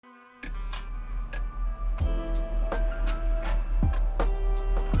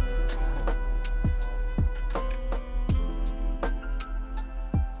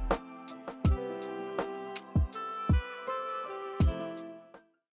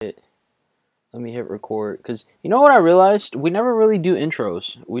Let me hit record, because you know what I realized? We never really do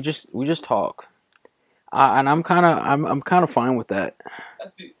intros. We just talk, and I'm kind of fine with that.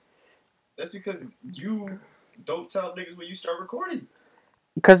 That's because you don't tell niggas when you start recording.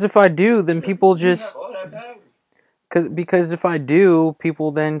 Because if I do, then people just You have all that power. because if I do,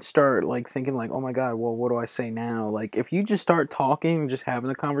 people then start like thinking like, oh my god, well, what do I say now? Like if you just start talking, just having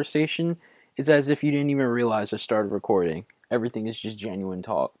the conversation, it's as if you didn't even realize I started recording. Everything is just genuine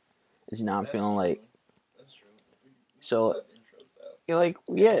talk. It's not That's feeling true. like That's true. We so. still have intros though. You're like,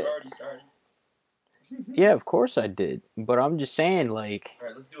 Yeah. yeah, We already started. yeah, of course I did, but I'm just saying like, All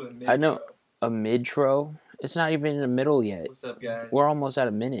right, let's do a mid. I know a mid-tro. It's not even in the middle yet. What's up, guys? We're almost at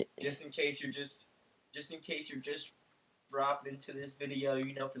a minute. Just in case you're just dropping into this video,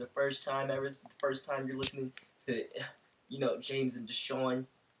 for the first time ever. This is the first time you're listening to, James and Deshaun,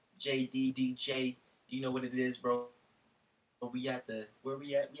 JD, DJ. You know what it is, bro. Where we at?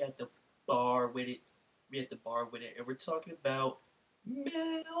 We at the bar with it. And we're talking about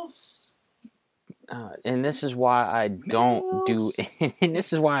MILFs. And this is why I don't do. And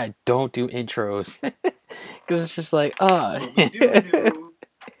this is why I don't do intros, because it's just like, But we do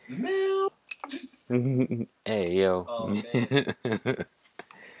MILFs. Hey yo. Oh man.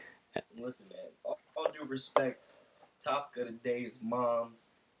 Listen, man. All due respect, topic of the day is moms,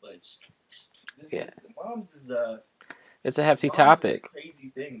 but moms is it's a hefty moms topic. Is a crazy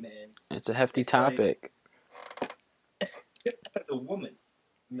thing, man. It's a hefty topic. Like, as a woman,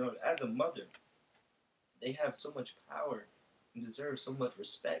 as a mother, they have so much power and deserve so much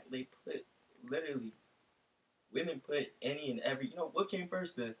respect. They women put any and every. What came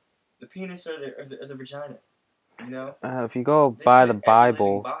first, the penis or the vagina? If you go by the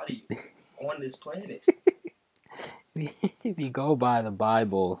Bible, body on this planet. If you go by the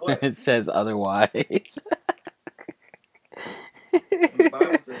Bible, it says otherwise. The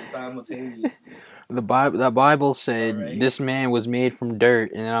Bible says simultaneously. The Bible said this man was made from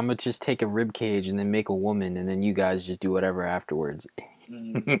dirt, and I'm gonna just take a rib cage and then make a woman, and then you guys just do whatever afterwards.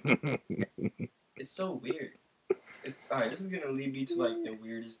 It's so weird. Alright. This is gonna lead me to like the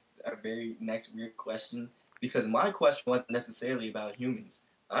weirdest, very next weird question, because my question wasn't necessarily about humans.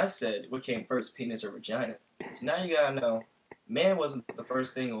 I said, what came first, penis or vagina? So now you gotta know, man wasn't the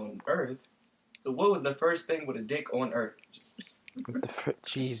first thing on Earth. So what was the first thing with a dick on Earth?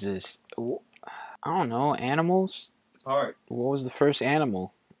 Jesus. I don't know. Animals? It's hard. What was the first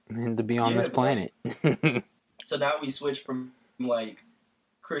animal to be on this planet? So now we switch from like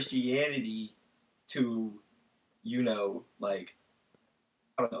Christianity to, like,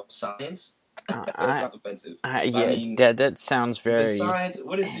 I don't know, science? That sounds offensive. That sounds very... The science,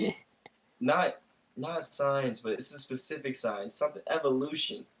 what is it? Not science, but it's a specific science. Something,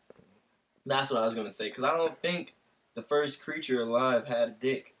 evolution. That's what I was going to say, because I don't think the first creature alive had a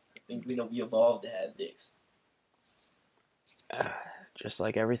dick. I think, we evolved to have dicks. Just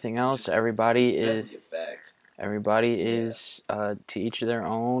like everything else, everybody is... a fact. Everybody is to each their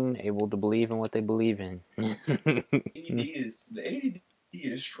own, able to believe in what they believe in. The ADD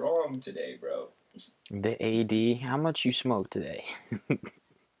is strong today, bro. The AD? How much you smoke today? I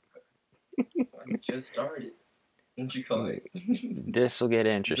just started. What you call it? This will get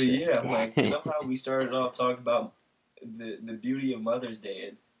interesting. But yeah, somehow we started off talking about the beauty of Mother's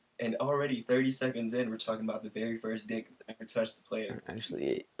Day, and already 30 seconds in, we're talking about the very first dick that ever touched the planet.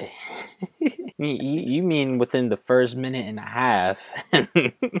 Actually, you mean within the first minute and a half?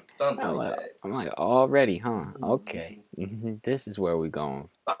 Something like that. I'm like, already, huh? Okay, this is where we're going.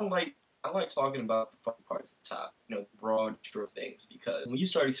 I like talking about the fun parts at the top, broad stroke things, because when you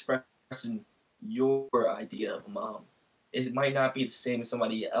start expressing your idea of a mom, it might not be the same as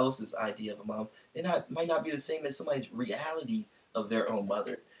somebody else's idea of a mom. It might not be the same as somebody's reality of their own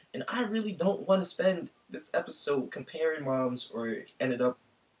mother. And I really don't want to spend this episode comparing moms or ended up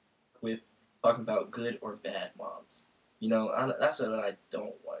with talking about good or bad moms. That's what I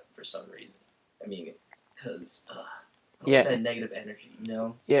don't want for some reason. I mean, because that negative energy,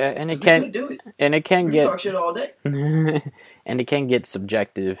 Yeah, and it can do it. And it can get talk shit all day. And it can get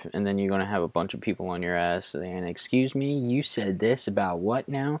subjective, and then you're gonna have a bunch of people on your ass saying, "Excuse me, you said this about what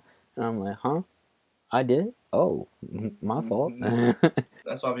now?" And I'm like, "Huh? I did? Oh, my fault."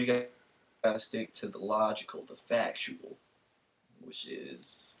 That's why we gotta stick to the logical, the factual, which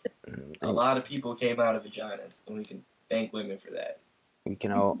is a lot of people came out of vaginas, and we can thank women for that. We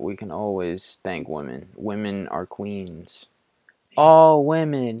can always thank women. Women are queens. All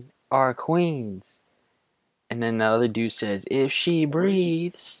women are queens. And then the other dude says, if she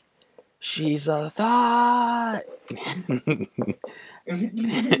breathes, she's a thought.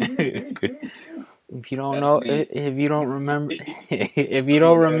 If you don't That's know, me. if you don't remember, if you I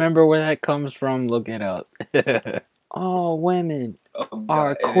don't mean, yeah. remember where that comes from, look it up. All women Oh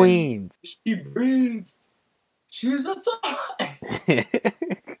are god. And then queens. she breathes. She's a thought.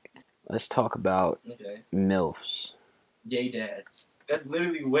 Let's talk about Okay. MILFs. Gay dads. That's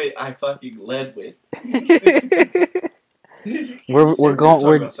literally what I fucking led with. we're You we're said we were going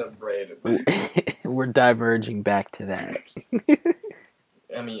talking about something random. we're diverging back to that.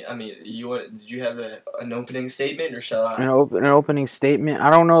 I mean, you want? Did you have an opening statement, or shall I? An opening statement. I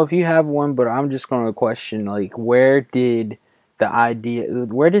don't know if you have one, but I'm just going to question like where did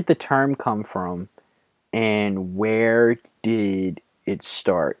the term come from, and where did it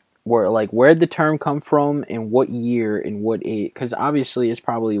start? Where did the term come from, and what year and what age? Because obviously, it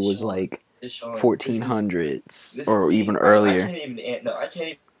probably was Sean, like Sean, 1400s this is or see. even I earlier. can't even. No, I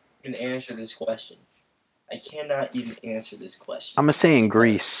can't even answer this question. I cannot even answer this question. I'm gonna say in because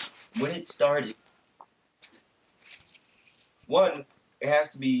Greece. when it started, one, it has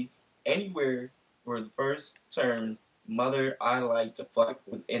to be anywhere where the first term "mother I like to fuck"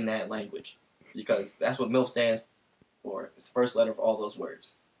 was in that language, because that's what MILF stands for. It's the first letter of all those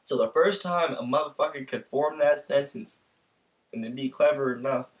words. So the first time a motherfucker could form that sentence and then be clever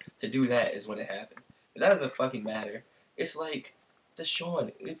enough to do that is when it happened. But that doesn't fucking matter. It's like,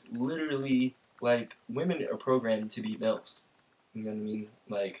 Deshaun, it's literally like women are programmed to be MILFs. You know what I mean?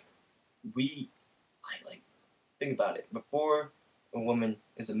 Like, we, like think about it. Before a woman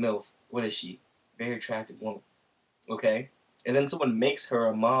is a MILF, what is she? Very attractive woman. Okay? And then someone makes her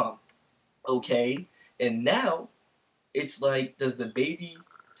a mom. Okay? And now, it's like, does the baby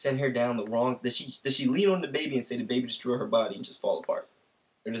send her down the wrong? Does she lean on the baby and say the baby destroy her body and just fall apart,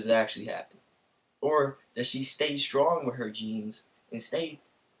 or does it actually happen? Or does she stay strong with her genes and stay,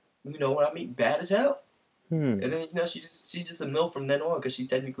 bad as hell? And then she's just a MILF from then on because she's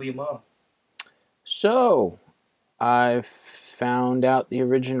technically a mom. So, I've found out the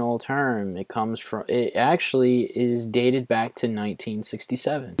original term. It actually is dated back to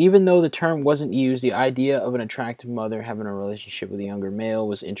 1967. Even though the term wasn't used, the idea of an attractive mother having a relationship with a younger male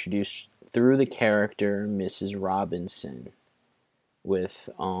was introduced through the character Mrs. Robinson with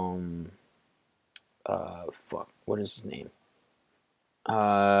what is his name?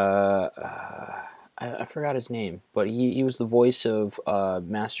 I forgot his name, but he was the voice of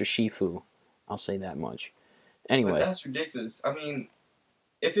Master Shifu. I'll say that much. But Anyway, that's ridiculous. I mean,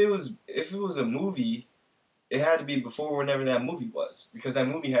 if it was a movie, it had to be before whenever that movie was, because that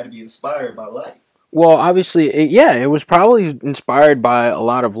movie had to be inspired by life. well, obviously, it was probably inspired by a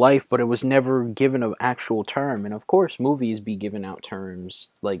lot of life, but it was never given an actual term. And of course, movies be giving out terms,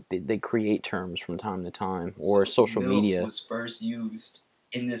 like they create terms from time to time, or So social MILF media. was first used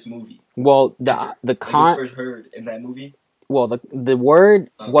in this movie. Well, Ever. the Like, it was con first heard in that movie. well the word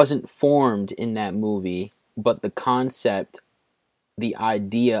Okay. wasn't formed in that movie, but the concept, the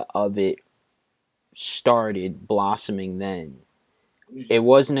idea of it started blossoming then. It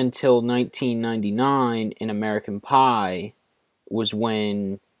wasn't until 1999 in American Pie was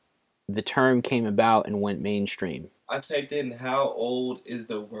when the term came about and went mainstream. I typed in "how old is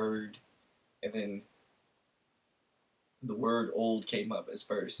the word," and then the word "old" came up as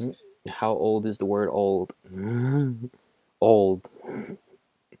first. How old is the word old? Old.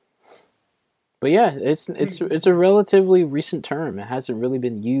 But yeah, it's a relatively recent term. It hasn't really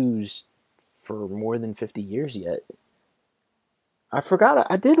been used for more than 50 years yet. I forgot.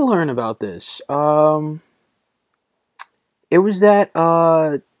 I did learn about this. It was that.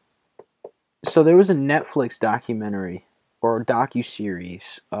 So there was a Netflix documentary or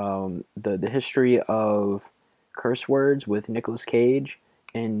docu-series. The history of curse words with Nicolas Cage,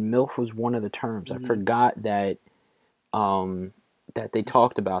 and MILF was one of the terms. Mm-hmm. I forgot that that they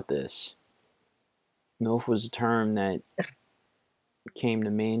talked about this. MILF was a term that came to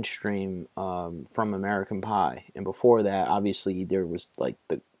mainstream from American Pie, and before that, obviously there was like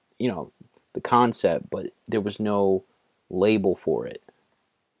the concept, but there was no label for it.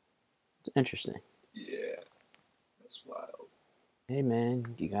 It's interesting. Yeah, that's wild. Hey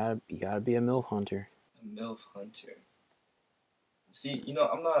man, you gotta be a MILF hunter. A MILF hunter. See,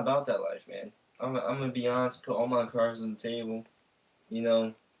 I'm not about that life, man. I'm gonna be honest, put all my cards on the table.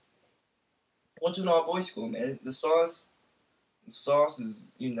 I went to an all boys school, man. The sauce is,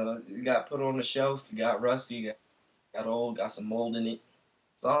 it got put on the shelf, it got rusty, got old, got some mold in it.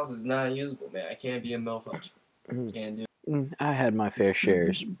 Sauce is not usable, man. I can't be a MILF hunter. Can't do it. I had my fair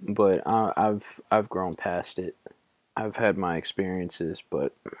shares, but I've grown past it. I've had my experiences,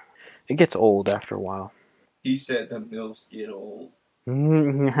 but it gets old after a while. He said the MILFs get old.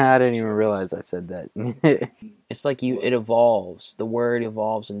 I didn't even realize I said that. It's like it What? evolves. The word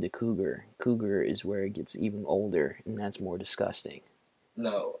evolves into cougar. Cougar is where it gets even older, and that's more disgusting.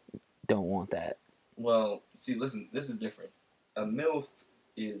 No. Don't want that. Well, see, listen, this is different. A MILF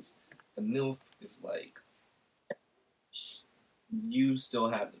is a MILF is like you still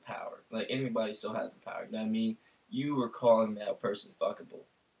have the power. Like anybody still has the power. You know what I mean? You were calling that person fuckable.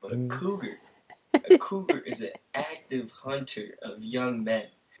 But a cougar is an active hunter of young men.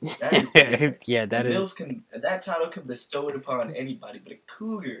 That is different. Yeah, A that is. MILF can that title can be bestowed upon anybody, but a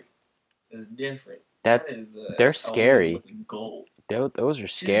cougar is different. That That's is they're a woman scary. with a goal. Those are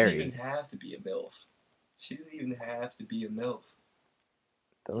She doesn't even scary. have to be a MILF. She doesn't even have to be a MILF.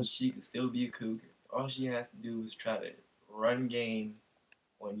 And Those she can still be a cougar. All she has to do is try to run game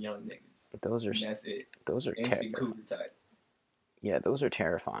on young niggas. those are And that's it. those are Instant cougar type. yeah, those are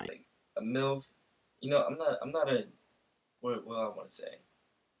terrifying. Like a MILF, I'm not a what I want to say.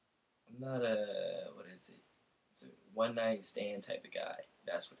 I'm not a what is it? It's a one night stand type of guy.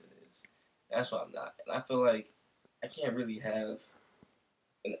 That's what it is. That's what I'm not. And I feel like I can't really have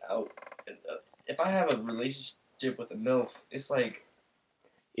an out. If I have a relationship with a MILF, it's like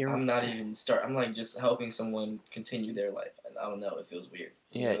You're, I'm not even start. I'm like just helping someone continue their life, and I don't know. It feels weird.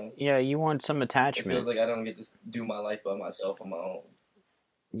 You yeah, know, yeah. You want some it feels attachment. like I don't get to do my life by myself on my own.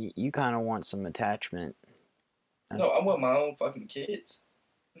 You kind of want some attachment. No, I want my own fucking kids.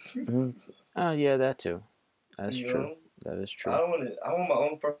 Mhm. Oh yeah, that too. That's You true. know, That is I true. don't want to. I want my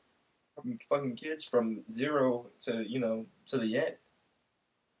own fucking kids from zero to to the end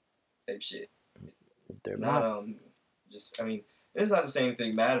type shit. They're Not my. just I mean, it's not the same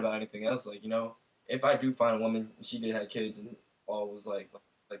thing bad about anything else. Like if I do find a woman and she did have kids and all was like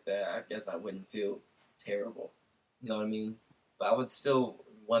that, I guess I wouldn't feel terrible. You know what I mean? But I would still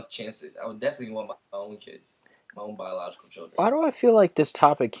want the chance to. I would definitely want my own kids, my own biological children. Why do I feel like this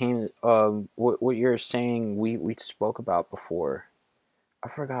topic came? What you're saying we spoke about before. I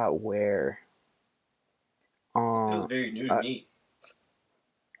forgot where. It feels Uh, very new to I, me.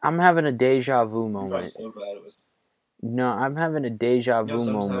 I'm having a deja vu You probably moment. spoke about it. Was No, I'm having a deja vu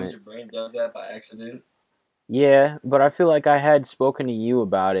sometimes moment. your brain does that by accident. Yeah, but I feel like I had spoken to you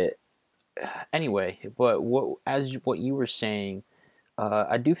about it anyway. But what you were saying,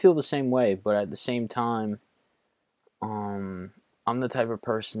 I do feel the same way. But at the same time, um, I'm the type of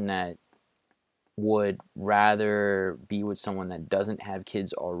person that would rather be with someone that doesn't have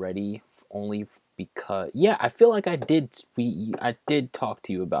kids already, only because I feel like I did talk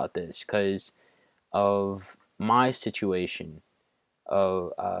to you about this because of my situation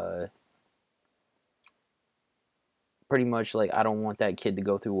of pretty much like I don't want that kid to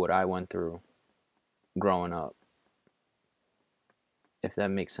go through what I went through growing up. If that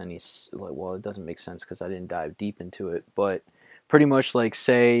makes any like, well, it doesn't make sense because I didn't dive deep into it, but pretty much like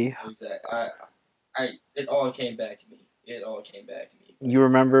say Exactly. It all came back to me. It all came back to me. you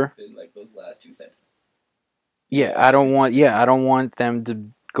remember, In like those last two sentences. yeah, I don't want them to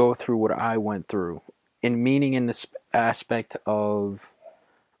go through what I went through, in meaning in this aspect of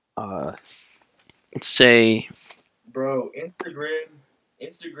uh say Bro,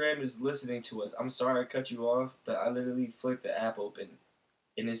 Instagram is listening to us. I'm sorry I cut you off, but I literally flicked the app open,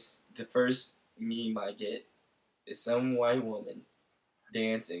 and it's the first meme I get is some white woman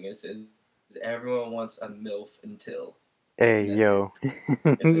dancing. It says everyone wants a MILF until, hey and that's it. yo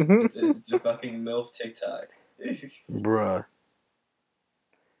It's a fucking MILF TikTok. bruh,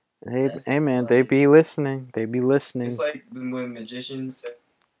 That's hey man, they like be listening, it's like when magicians.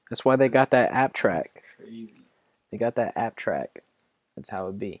 that's why they got that app It's track. crazy. They got that app track. That's how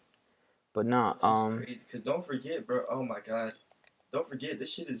it be. But nah, It's crazy. Cause don't forget, bro. Oh my god. Don't forget,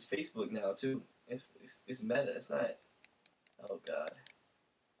 this shit is Facebook now too. It's meta. It's not. Oh god,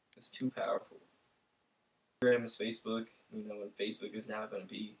 it's too powerful. Instagram is Facebook. And Facebook is now going to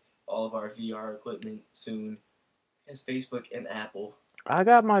be all of our VR equipment soon. It's Facebook and Apple. I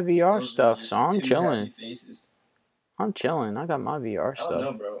got my VR Those are stuff, just so the I'm two happy chilling. faces. I'm chilling. I got my VR I don't stuff.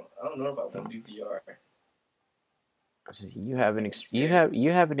 know, bro. I don't know if I want to do VR. You I haven't think I'm scared.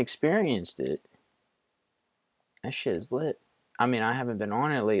 you haven't experienced it. That shit is lit. I mean, I haven't been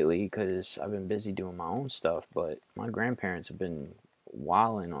on it lately because I've been busy doing my own stuff. But my grandparents have been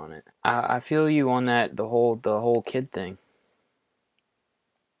wilding on it. I feel you on that. The whole kid thing.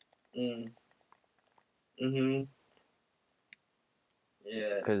 Mm. Mm-hmm.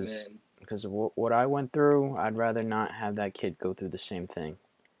 Yeah, Because man. what I went through, I'd rather not have that kid go through the same thing.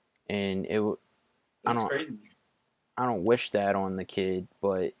 And I It's don't crazy. I don't wish that on the kid,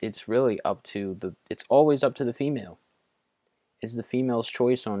 but it's really up to it's always up to the female. It's the female's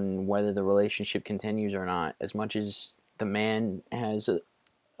choice on whether the relationship continues or not. As much as the man has a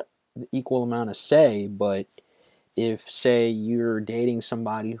equal amount of say, but if say you're dating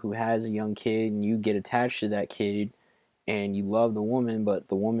somebody who has a young kid and you get attached to that kid and you love the woman, but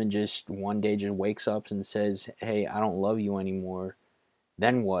the woman just one day just wakes up and says, "Hey, I don't love you anymore."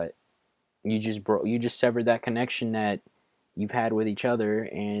 Then what? You just severed that connection that you've had with each other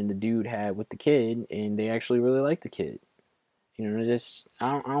and the dude had with the kid, and they actually really like the kid. You know, just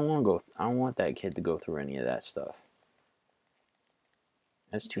I don't want to go. I don't want that kid to go through any of that stuff.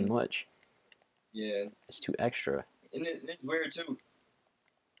 That's too Mhm. much. Yeah, It's too extra. and it's weird too.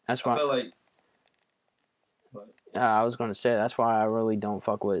 That's I why feel like, but I was gonna say that's why I really don't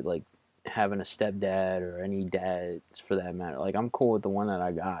fuck with like having a stepdad or any dads for that matter. Like I'm cool with the one that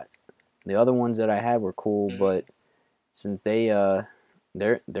I got. The other ones that I had were cool, mhm. but since they're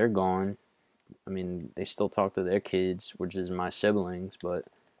gone, I mean they still talk to their kids, which is my siblings, but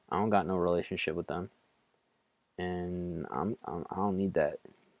I don't got no relationship with them, and I don't need that.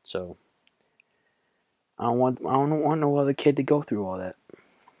 So I don't want no other kid to go through all that.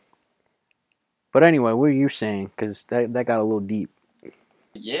 But anyway, what are you saying? Because that got a little deep.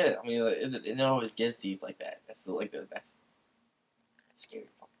 Yeah, I mean, like, it always gets deep like that. That's scary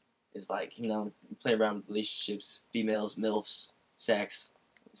part. It's like, you play around with relationships, females, milfs, sex.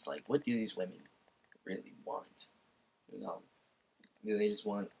 It's like, what do these women really want? You know, do they just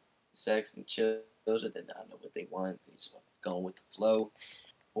want sex and children? They not know what they want. They just want going with the flow,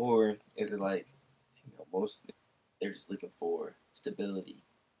 or is it like, most they're just looking for stability,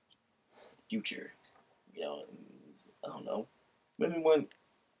 future. I don't know. Women want.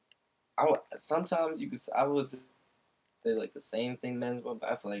 Sometimes I would say like the same thing men want,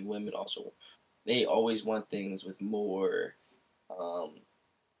 but I feel like women also they always want things with um,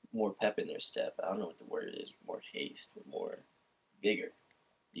 more pep in their step. I don't know what the word is, more haste, more vigor,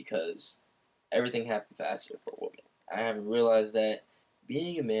 because everything happens faster for a woman. I haven't realized that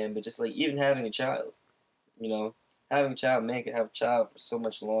being a man, but just like even having a child, you know, having a child, man can have a child for so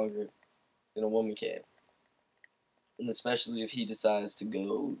much longer than a woman can, and especially if he decides to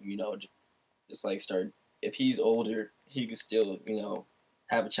go, just like start. If he's older, he can still,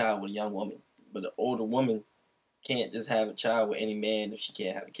 have a child with a young woman. But an older woman can't just have a child with any man if she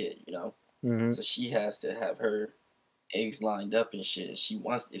can't have a kid. Mm-hmm. So she has to have her eggs lined up and shit. If she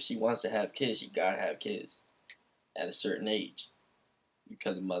wants to have kids, she gotta have kids at a certain age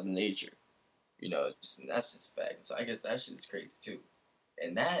because of Mother Nature. That's just a fact. So I guess that shit is crazy too.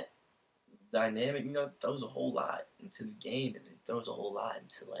 And that dynamic, throws a whole lot into the game, and it throws a whole lot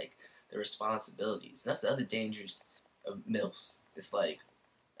into like the responsibilities. And that's the other dangers of milfs. It's like,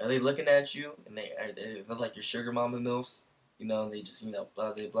 are they looking at you and they look like your sugar mama milfs? They just blah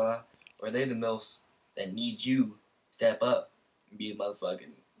blah blah, or are they the milfs that need you to step up and be a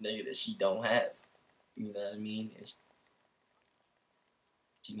motherfucking nigga that she don't have? You know what I mean? And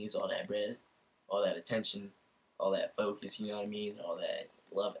she needs all that bread, all that attention, all that focus. You know what I mean? All that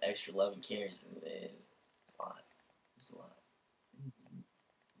love, extra love and caring. And it's a lot. It's a lot.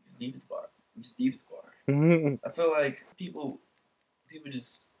 It's deep at the bar. It's deep at the bar. Mm-hmm. I feel like people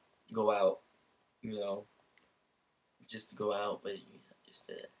just go out, you know, just to go out, but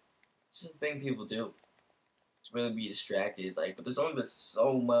just a thing people do to really be distracted. Like, but there's only but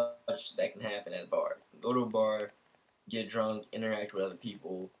so much that can happen at a bar. Go to a bar, get drunk, interact with other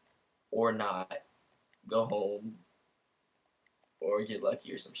people, or not. Go home, or get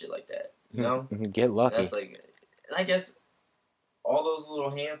lucky or some shit like that. Get And that's lucky. like, and I guess all those little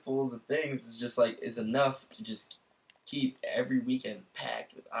handfuls of things is enough to just keep every weekend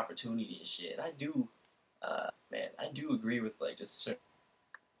packed with opportunity and shit. And I do, man, I do agree with like just a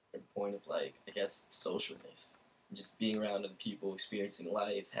certain point of like I guess socialness, just being around other people, experiencing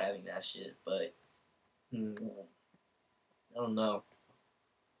life, having that shit. But I don't know.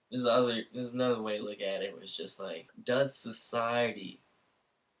 There's another way to look at it, where it's just like, does society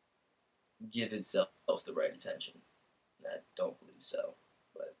give itself the right attention? I don't believe so.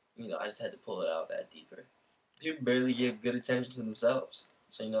 But, I just had to pull it out that deeper. People barely give good attention to themselves.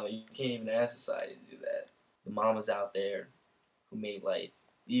 So, you can't even ask society to do that. The mamas out there who made life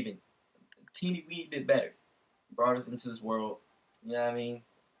even a teeny weeny bit better, brought us into this world, you know what I mean?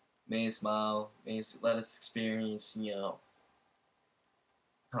 Made us smile, let us experience,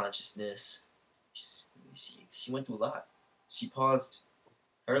 consciousness. She went through a lot. She paused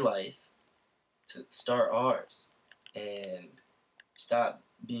her life to start ours and stop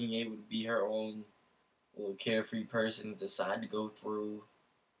being able to be her own little carefree person, decide to go through,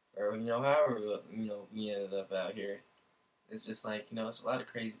 or however we ended up out here. It's just like it's a lot of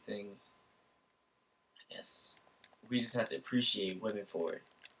crazy things. I guess we just have to appreciate women for it,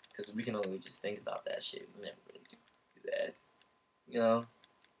 because we can only just think about that shit. We never really do do that. You know,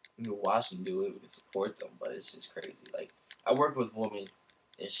 we can watch them do it. We can support them, but it's just crazy. Like I worked with a woman,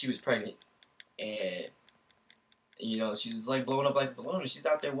 and she was pregnant, and she's just like blowing up like a balloon. And she's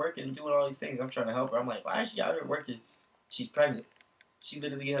out there working and doing all these things. I'm trying to help her. I'm like, why is she out here working? She's pregnant. She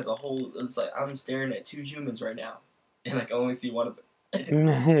literally has a whole. It's like I'm staring at two humans right now, and I can only see one of them.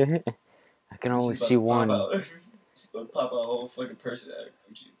 I can only see one. She's about to pop out a whole fucking person out of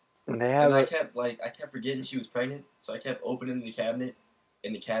her. They have. And I kept forgetting she was pregnant, so I kept opening the cabinet,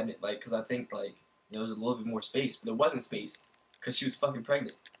 like, because I think like there was a little bit more space, but there wasn't space because she was fucking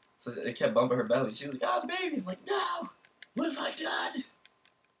pregnant. So it kept bumping her belly. She was like, "Oh, baby!" I'm like, "No, what have I done?"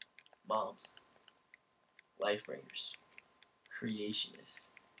 Moms, life bringers, creationists,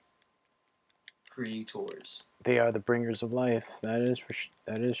 creators. They are the bringers of life. That is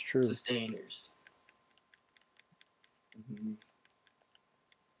true. Sustainers. Mm-hmm.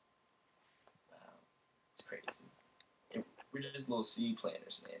 Wow, it's crazy. And we're just little seed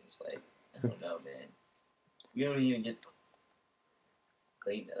planters, man. It's like I don't know, man. We don't even get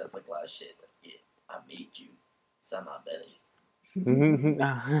claim that. That's like a lot of shit. Like, yeah, I made you. It's on my belly.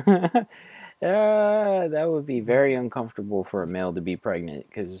 That would be very uncomfortable for a male to be pregnant,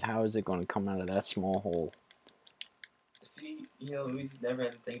 because how is it going to come out of that small hole? See, we just never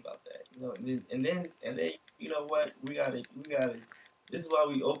had to think about that. And then, you know what? We gotta. This is why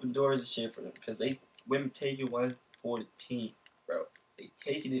we open doors and shit for them, because women taking one for the team, bro. They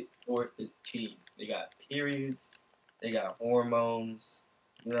taking it for the team. They got periods. They got hormones.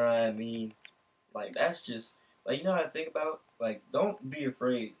 You know what I mean? Like that's just like what I think about. Like, don't be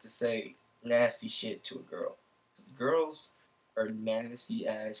afraid to say nasty shit to a girl, because girls are nasty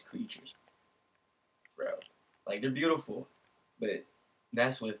ass creatures, bro. Like they're beautiful, but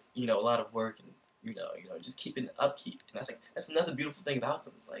that's with a lot of work and just keeping upkeep. And that's another beautiful thing about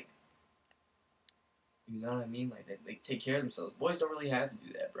them. It's like, you know what I mean? Like they take care of themselves. Boys don't really have to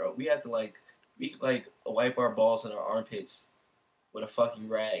do that, bro. We have to we could wipe our balls in our armpits with a fucking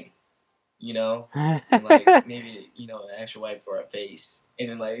rag, and maybe an actual wipe for our face, and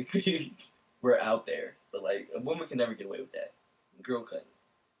then we're out there. But a woman can never get away with that. A girl couldn't.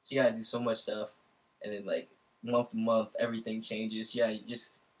 She gotta do so much stuff, and then month to month everything changes. Yeah,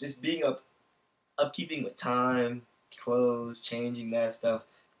 just being upkeeping with time, clothes, changing that stuff.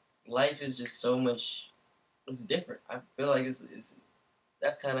 Life is just so much. It's different. I feel like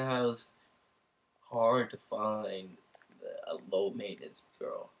that's kind of how it's hard to find a low maintenance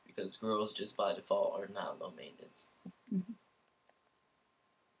girl, because girls just by default are not low maintenance. Mm-hmm.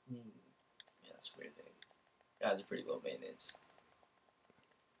 Yeah, that's a weird thing. Guys are pretty low maintenance.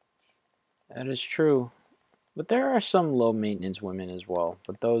 That is true. But there are some low maintenance women as well.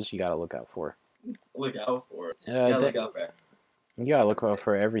 But those you gotta look out for. Look out for. Look out for. You gotta look out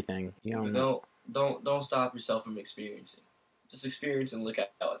for everything. Don't stop yourself from experiencing. Just experience and look out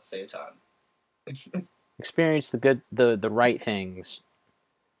at the same time. Experience the right things,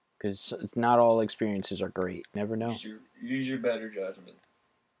 because not all experiences are great. Never know. Use your better judgment.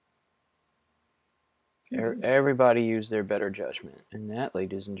 Everybody use their better judgment, and that,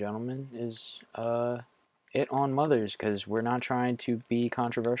 ladies and gentlemen, is it on mothers, because we're not trying to be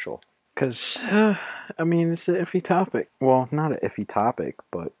controversial. Because I mean, it's an iffy topic. Well, not an iffy topic,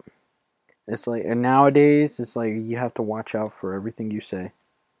 but it's like, and nowadays it's like you have to watch out for everything you say.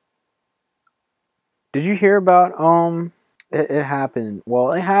 Did you hear about it happened?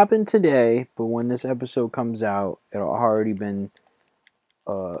 Well, it happened today, but when this episode comes out, it'll already been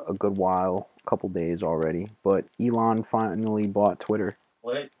a good while, a couple days already. But Elon finally bought Twitter.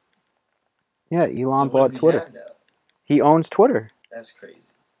 What? Yeah, Elon bought Twitter. He owns Twitter. That's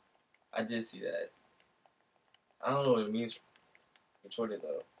crazy. I did see that. I don't know what it means for Twitter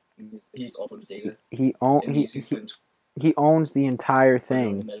though. He owns data. He owns the entire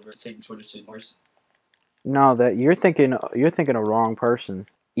thing. Taking Twitter to Mars. No, that you're thinking of wrong person.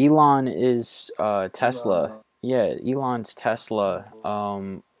 Elon is Tesla. Elon. Yeah, Elon's Tesla.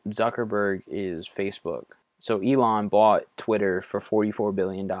 Zuckerberg is Facebook. So Elon bought Twitter for $44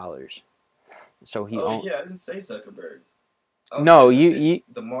 billion. So he. Yeah, I didn't say Zuckerberg. No, you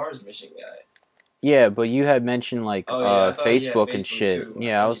the Mars mission guy. Yeah, but you had mentioned Facebook and shit. Too.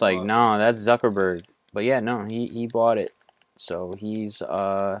 Yeah, I was like, no, that's Zuckerberg. But yeah, no, he bought it. So he's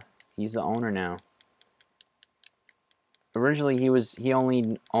the owner now. Originally he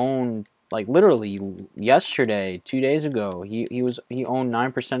only owned, like, literally yesterday, 2 days ago, he owned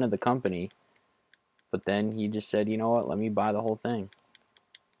 9% of the company. But then he just said, you know what, let me buy the whole thing.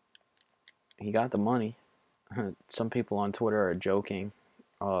 He got the money. Some people on Twitter are joking.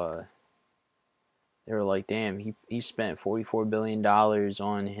 They were like, damn, he spent $44 billion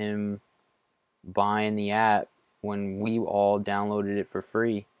on him buying the app, when we all downloaded it for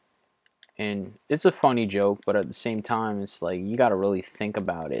free. And it's a funny joke, but at the same time, it's like you got to really think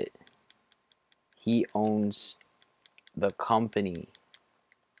about it. He owns the company.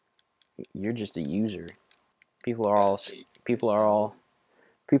 You're just a user. People are all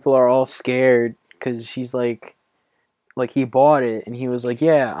scared because he's like he bought it and he was like,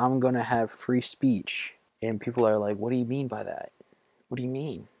 yeah, I'm gonna have free speech, and people are like, what do you mean by that? What do you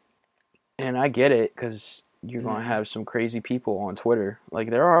mean? And I get it, because you're gonna have some crazy people on Twitter. Like,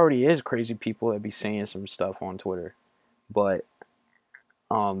 there already is crazy people that be saying some stuff on Twitter, but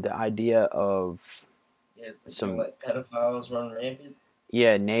the idea of some like pedophiles run rampant.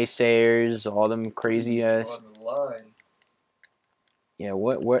 Yeah, naysayers, all them crazy ass. The line. Yeah,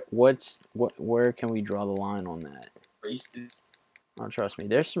 where can we draw the line on that? Racist. Oh, trust me,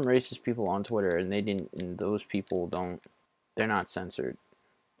 there's some racist people on Twitter, and those people they're not censored.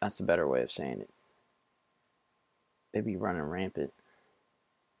 That's the better way of saying it. They be running rampant.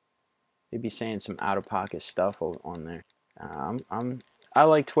 They be saying some out of pocket stuff on there. I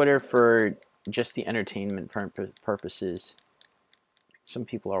like Twitter for just the entertainment purposes. Some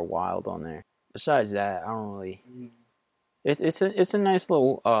people are wild on there. Besides that, I don't really. It's a nice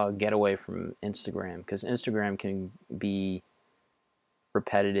little getaway from Instagram, because Instagram can be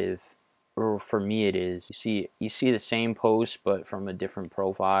repetitive, or for me it is. You see the same post but from a different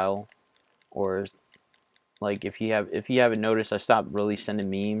profile, or like if you haven't noticed, I stopped really sending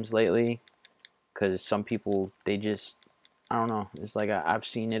memes lately, because some people, they just, I don't know, it's like I've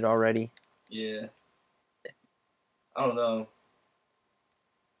seen it already. Yeah. I don't know.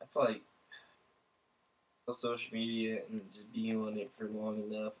 I feel like social media and just being on it for long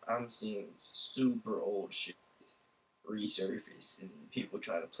enough, I'm seeing super old shit resurface and people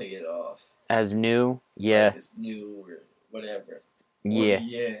try to play it off as new. Yeah. Like it's new or whatever. Yeah.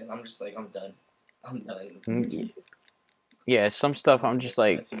 Yeah, and I'm just like, I'm done. Yeah, some stuff I'm just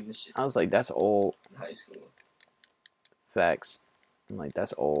like, I was like, that's old. In high school. Facts. I'm like,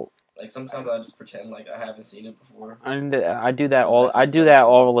 that's old. Like sometimes I just pretend like I haven't seen it before. And I do that all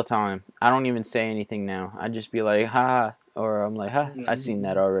the time. I don't even say anything now. I just be like, ha, or I'm like, ha, I seen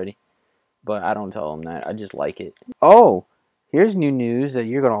that already. But I don't tell them that. I just like it. Oh, here's new news that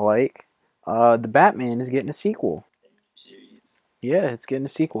you're gonna like. The Batman is getting a sequel. Are you serious? Yeah, it's getting a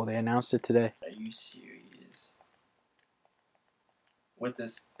sequel. They announced it today. Are you serious? With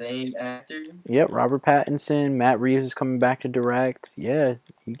the same actor? Yep, Robert Pattinson. Matt Reeves is coming back to direct. Yeah,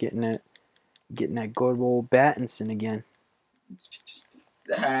 you getting that good old Pattinson again.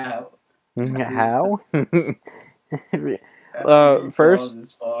 How? How?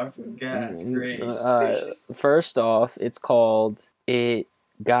 First off, it's called. It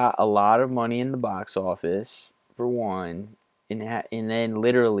got a lot of money in the box office, for one, and then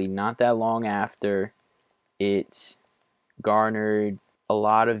literally not that long after, it garnered a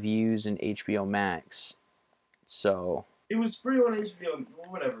lot of views in HBO Max. So it was free on HBO.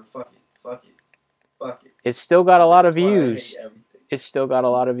 Whatever. Fuck it. It's still got a lot of views. It's still got a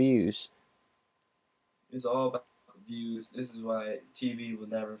lot of views. It's all about views. This is why TV will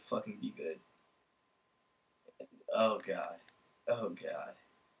never fucking be good. Oh god.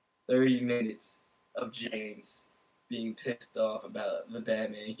 30 minutes of James being pissed off about the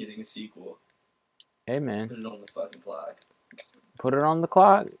Batman getting a sequel. Hey man. Put it on the fucking clock. Put it on the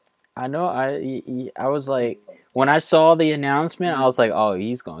clock. I know. I was like, when I saw the announcement, I was like, oh,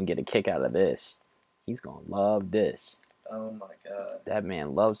 he's gonna get a kick out of this. He's gonna love this. Oh my god. That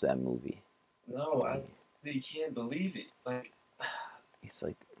man loves that movie. No, I really can't believe it. Like, he's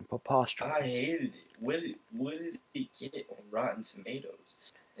like preposterous. I hated it. What did it get on Rotten Tomatoes?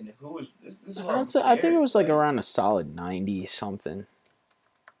 And who was this? I think it was like around a solid 90 something.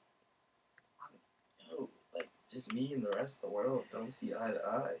 No, like just me and the rest of the world don't see eye to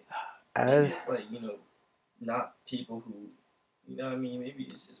eye. Maybe it's like, not people who, what I mean? Maybe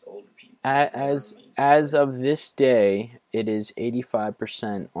it's just older people. As of this day, it is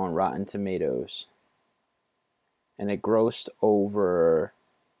 85% on Rotten Tomatoes. And it grossed over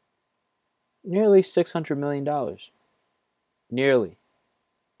nearly $600 million. Nearly.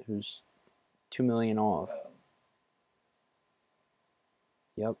 It was $2 million off.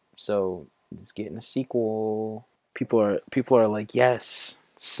 Yep. So it's getting a sequel. People are like, yes,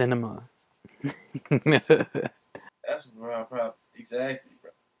 cinema. That's bro. Exactly,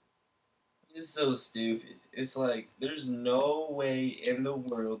 bro. It's so stupid. It's like there's no way in the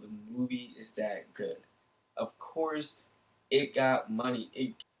world the movie is that good. Of course, it got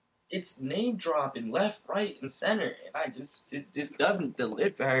money. It's name dropping left, right, and center, and it just doesn't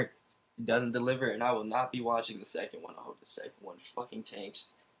deliver. It doesn't deliver, and I will not be watching the second one. I hope the second one fucking tanks.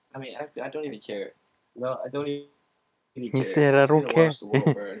 I mean, I don't even care. No, I don't even He care. said, I'm I just don't gonna care. watch the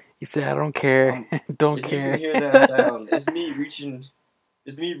world burn. He said, I don't care. Um, Don't if you can care. hear that sound, it's me reaching.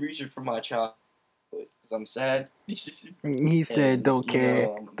 It's me reaching for my childhood because I'm sad, He said, and don't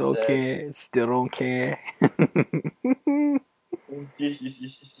care. I'm Don't sad. care. Still don't care. I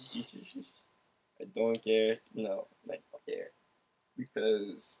don't care. No, I don't care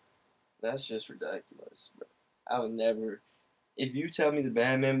because that's just ridiculous, bro. I would never. If you tell me the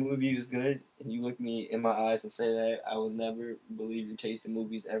Batman movie was good and you look me in my eyes and say that, I will never believe your taste in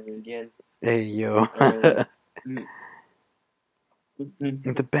movies ever again. Hey, yo. And mm,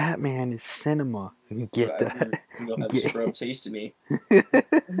 The Batman is cinema. Get that. you'll have Get. scrub taste to me.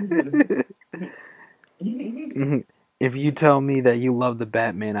 If you tell me that you love the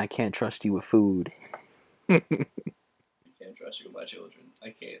Batman, I can't trust you with food. I can't trust you with my children. I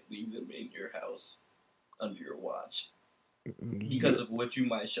can't leave them in your house under your watch because of what you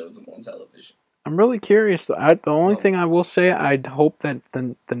might show them on television. I'm really curious. The only thing I will say, I'd hope that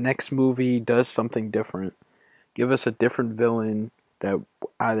the next movie does something different. Give us a different villain that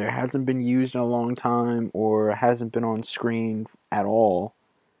either hasn't been used in a long time or hasn't been on screen at all,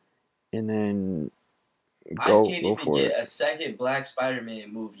 and then I go can't even for get it. a second Black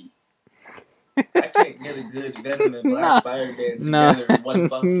Spider-Man movie. I can't get a good Venom and Black Nah. Spider-Man Nah. together in one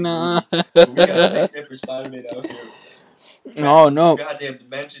fucking Nah. movie. But we got 6 different Spider-Man out here. Oh no. Goddamn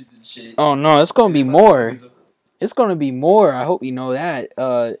dimensions and shit. Oh no, it's gonna be And my more. movies are- It's gonna be more. I hope you know that.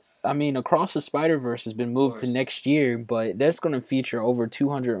 I mean, Across the Spider-Verse has been moved to course. next year, but that's gonna feature over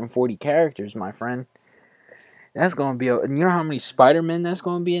 240 characters, my friend. That's gonna be you know how many Spider-Men that's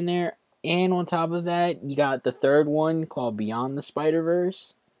gonna be in there? And on top of that, you got the third one called Beyond the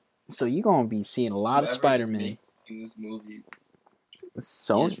Spider-Verse. So you're gonna be seeing a lot of Whoever is Spider-Man. making this movie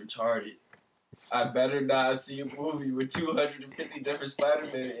So is retarded. I better not see a movie with 250 different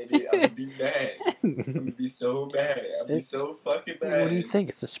Spider-Man in it. I'm gonna be mad. I'm gonna be so mad. I'm gonna be so fucking mad. What do you think?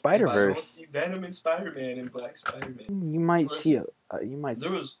 It's the If I don't Spider-Verse. see Venom and Spider-Man and Black Spider-Man. You might Listen, see a. You might.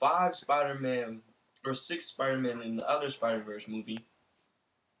 There was 5 Spider-Man or 6 Spider-Man in the other Spider-Verse movie,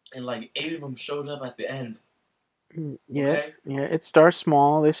 and like 8 of them showed up at the end. Yeah, Okay? yeah. It starts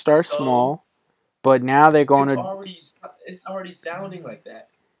small. They start So, small, but now they're going it's already sounding like that.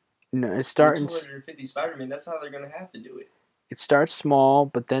 No, it's With starting. 250 Spider-Man, that's how they're gonna have to do it. It starts small,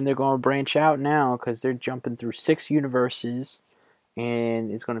 but then they're going to branch out now because they're jumping through 6 universes, and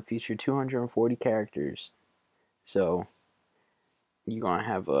it's going to feature 240 characters. So you're going to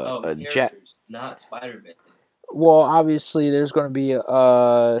have a jet. Characters, not Spider-Man. Well, obviously, there's going to be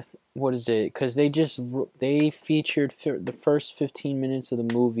what is it? Because they featured the first 15 minutes of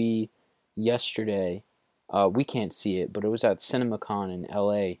the movie yesterday. We can't see it, but it was at CinemaCon in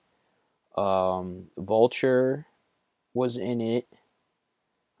LA. Vulture was in it.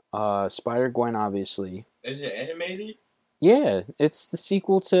 Spider-Gwen, obviously. Is it animated? Yeah, it's the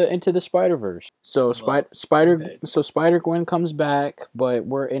sequel to Into the Spider-Verse. So Spider-Gwen comes back, but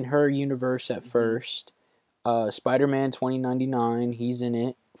we're in her universe at first. Spider-Man 2099, he's in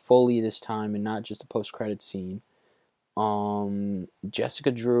it fully this time and not just a post-credit scene.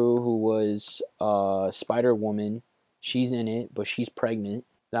 Jessica Drew, who was Spider-Woman, she's in it, but she's pregnant.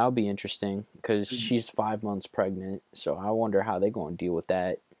 That'll be interesting because she's 5 months pregnant. So I wonder how they're going to deal with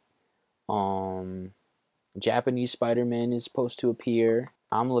that. Japanese Spider-Man is supposed to appear.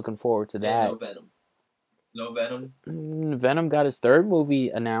 I'm looking forward to that. No Venom. No Venom. Venom got his 3rd movie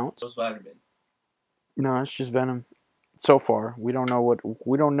announced. No Spider-Man. No, it's just Venom. So far, we don't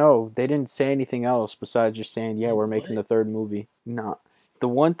know. They didn't say anything else besides just saying, "Yeah, we're making the 3rd movie." No, the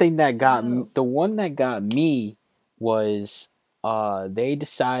one that got me was they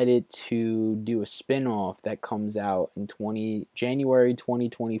decided to do a spin-off that comes out in January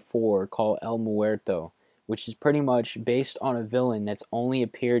 2024 called El Muerto, which is pretty much based on a villain that's only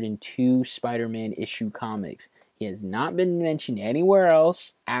appeared in 2 Spider-Man issue comics. He has not been mentioned anywhere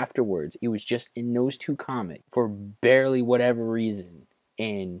else afterwards. It was just in those 2 comics for barely whatever reason.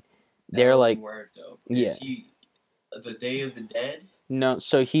 And they're like, Muerto. Yeah. Is he the Day of the Dead? No,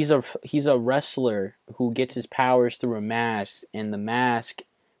 so he's a wrestler who gets his powers through a mask, and the mask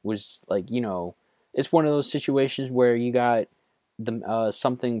was like, it's one of those situations where you got the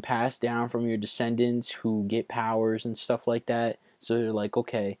something passed down from your descendants who get powers and stuff like that. So they're like,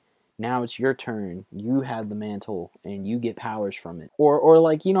 okay, now it's your turn. You have the mantle, and you get powers from it. Or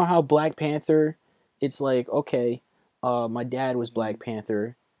like, you know how Black Panther, it's like, okay, my dad was Black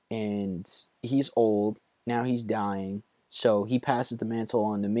Panther, and he's old. Now he's dying. So he passes the mantle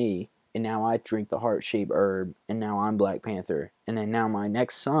on to me, and now I drink the heart-shaped herb, and now I'm Black Panther. And then now my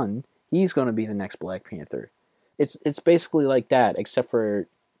next son, he's going to be the next Black Panther. It's basically like that, except for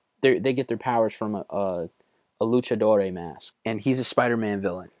they get their powers from a luchadore mask, and he's a Spider-Man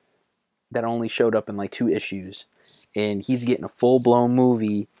villain that only showed up in like 2 issues, and he's getting a full-blown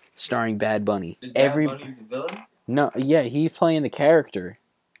movie starring Bad Bunny. Is Bad Bunny the villain? No, yeah, he's playing the character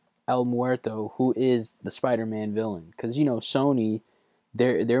El Muerto, who is the Spider-Man villain. Because you know Sony,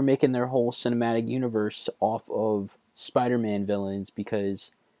 they're making their whole cinematic universe off of Spider-Man villains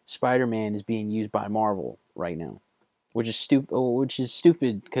because Spider-Man is being used by Marvel right now, which is stupid. Which is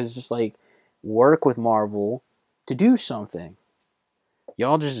stupid because it's like work with Marvel to do something.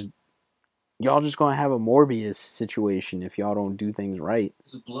 Y'all just gonna have a Morbius situation if y'all don't do things right.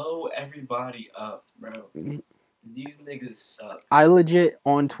 Just blow everybody up, bro. These niggas suck. I legit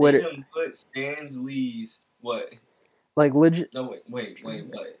on Twitter. They done put Stan Lee's what? Like legit. No wait,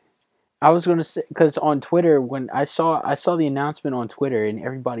 what? I was gonna say because on Twitter when I saw the announcement on Twitter and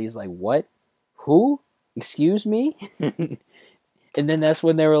everybody's like, "What? Who? Excuse me?" And then that's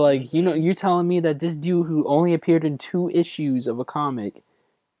when they were like, "You know, you're telling me that this dude who only appeared in 2 issues of a comic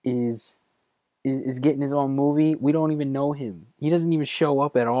is getting his own movie? We don't even know him. He doesn't even show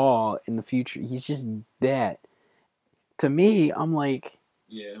up at all in the future. He's just that." To me, I'm like,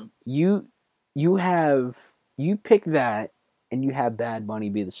 yeah, you pick that and you have Bad Bunny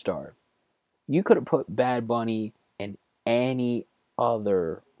be the star. You could have put Bad Bunny in any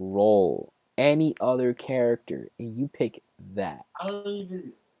other role, any other character, and you pick that. I don't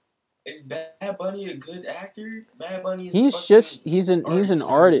even. Is Bad Bunny a good actor? Bad Bunny is he's an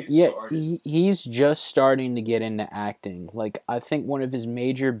artist. Yeah, he's just starting to get into acting. Like I think one of his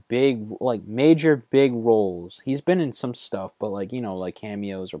major big roles. He's been in some stuff, but like you know, like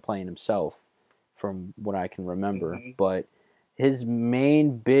cameos or playing himself, from what I can remember. Mm-hmm. But his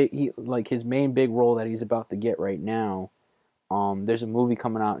main big role that he's about to get right now. There's a movie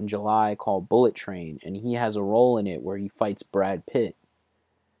coming out in July called Bullet Train, and he has a role in it where he fights Brad Pitt.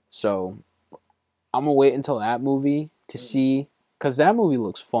 So, I'm gonna wait until that movie to see, because that movie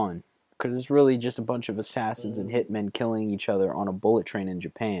looks fun. Because it's really just a bunch of assassins and hitmen killing each other on a bullet train in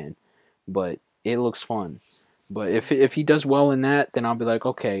Japan. But it looks fun. But if he does well in that, then I'll be like,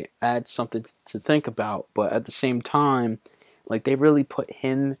 okay, add something to think about. But at the same time, like they really put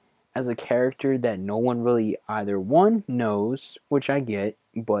him as a character that no one really either one knows, which I get,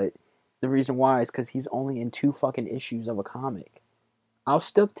 but the reason why is because he's only in 2 fucking issues of a comic. I'll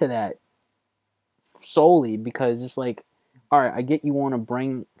stick to that solely because it's like, all right, I get you want to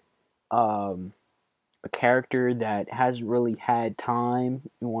bring a character that hasn't really had time.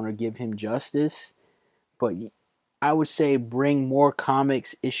 You want to give him justice, but I would say bring more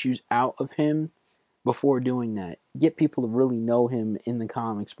comics issues out of him before doing that. Get people to really know him in the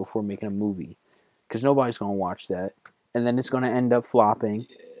comics before making a movie, because nobody's going to watch that, and then it's going to end up flopping,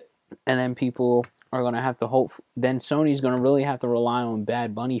 and then people are going to have to hope. Then Sony's going to really have to rely on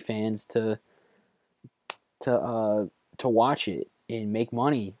Bad Bunny fans to watch it and make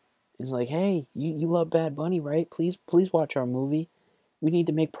money. It's like, hey, you love Bad Bunny, right? Please watch our movie. We need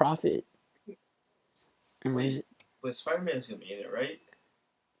to make profit. Wait, but Spider-Man's going to be in it, right?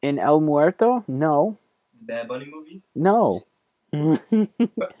 In El Muerto? No. Bad Bunny movie? No.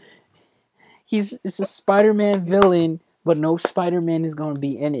 It's a Spider-Man villain, but no Spider-Man is going to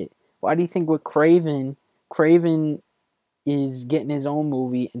be in it. Why do you think with Craven is getting his own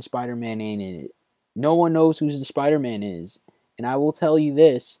movie and Spider-Man ain't in it? No one knows who the Spider-Man is. And I will tell you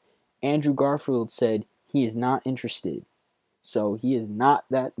this, Andrew Garfield said he is not interested. So he is not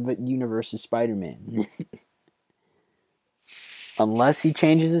that universe's Spider-Man. Unless he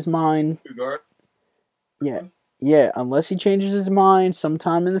changes his mind. Yeah, unless he changes his mind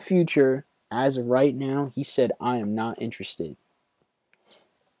sometime in the future. As of right now, he said, I am not interested.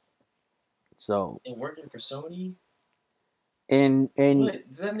 So, and working for Sony, and what?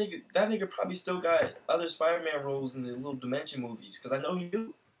 That nigga probably still got other Spider-Man roles in the little Dimension movies, because I know he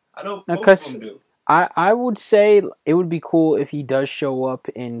do. I know both of them do. I would say it would be cool if he does show up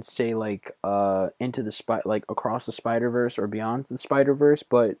in, say, like into the like Across the Spider-Verse or Beyond the Spider-Verse.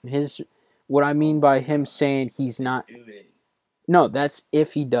 But what I mean by him saying he's not. No, that's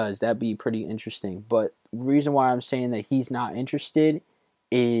if he does. That'd be pretty interesting. But the reason why I'm saying that he's not interested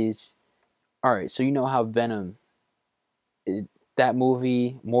is, all right, so you know how Venom, that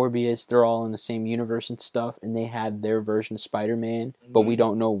movie, Morbius, they're all in the same universe and stuff, and they had their version of Spider-Man, but we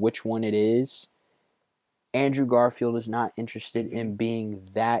don't know which one it is. Andrew Garfield is not interested in being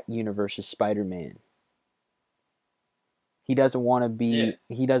that universe's Spider-Man. He doesn't want to be. Yeah.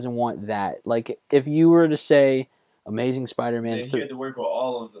 He doesn't want that. Like, if you were to say Amazing Spider-Man, then he had to work with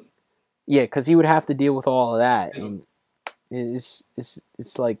all of them. Yeah, because he would have to deal with all of that, and it's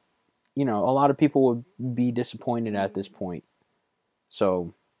like, you know, a lot of people would be disappointed at this point.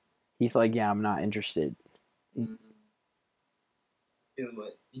 So, He's like, yeah, I'm not interested. Mm-hmm.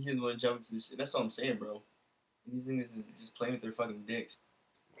 He doesn't want to jump into this shit. That's what I'm saying, bro. These niggas is just playing with their fucking dicks.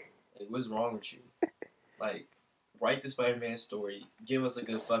 Like, what's wrong with you? Like, write the Spider-Man story. Give us a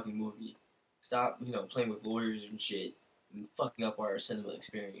good fucking movie. Stop, playing with lawyers and shit and fucking up our cinema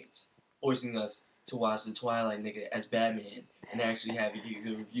experience. Forcing us to watch the Twilight nigga as Batman and actually have it get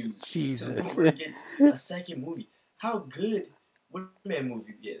good reviews. To the point Jesus. where it gets a second movie. How good would a Batman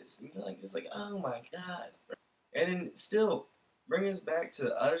movie get? It's like, oh my god. And then still, bring us back to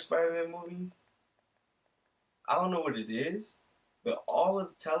the other Spider-Man movie. I don't know what it is, but all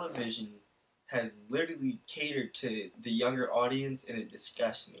of television has literally catered to the younger audience, and it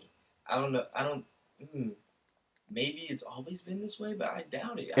disgusts me. I don't know. I don't. Maybe it's always been this way, but I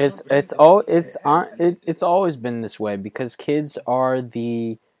doubt it. I don't really believe it has been like It's this. always been this way because kids are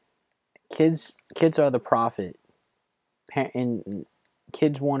the profit, and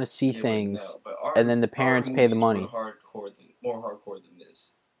kids want to see Yeah, but things, no. But and then the our parents pay the movies were money. more hardcore than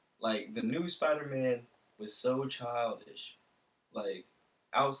this. Like the new Spider-Man was so childish. Like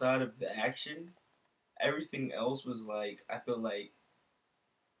outside of the action, everything else was like I feel like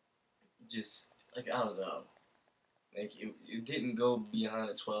just like I don't know. Like it didn't go beyond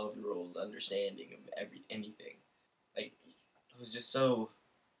a 12-year-old's understanding of anything. Like it was just so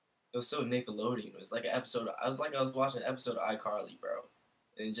it was so Nickelodeon. It was like an episode. I was watching an episode of iCarly, bro,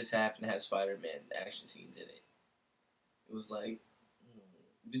 and it just happened to have Spider-Man action scenes in it. It was like,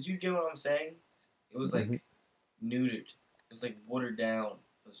 did you get what I'm saying? It was Hmm. like neutered. It was like watered down.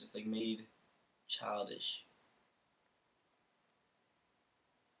 It was just like made childish.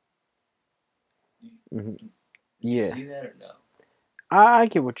 You, Hmm. did you Yeah, see that or no? I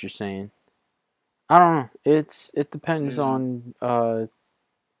get what you're saying. I don't know. It depends Mm-hmm. on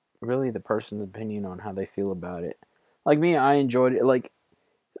really the person's opinion on how they feel about it. Like me, I enjoyed it. Like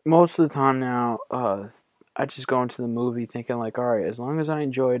most of the time now, I just go into the movie thinking like, all right, as long as I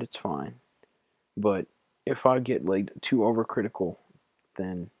enjoy it, it's fine. But if I get like too overcritical,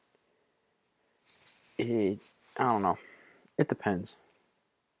 then it I don't know. It depends.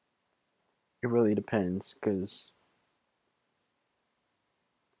 It really depends because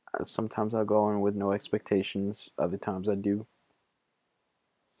sometimes I go in with no expectations. Other times I do.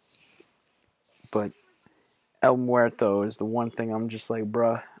 But El Muerto is the one thing I'm just like,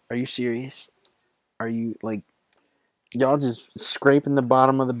 bruh, are you serious? Are you like y'all just scraping the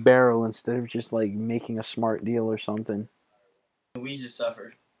bottom of the barrel instead of just like making a smart deal or something? We just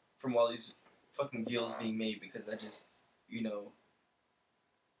suffered from all these fucking deals being made because that just, you know,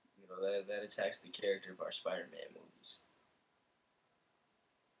 that attacks the character of our Spider-Man movies.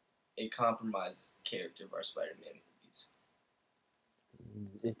 It compromises the character of our Spider-Man movies.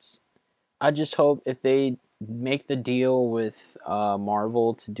 It's I just hope if they make the deal with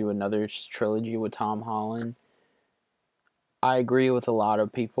Marvel to do another trilogy with Tom Holland, I agree with a lot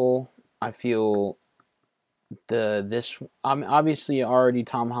of people. I feel obviously already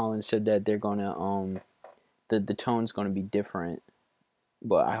Tom Holland said that they're gonna the tone's gonna be different,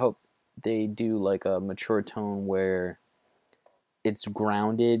 but I hope they do like a mature tone where it's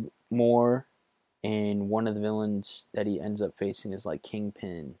grounded more, and one of the villains that he ends up facing is like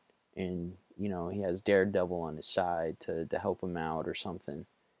Kingpin, and he has Daredevil on his side to help him out or something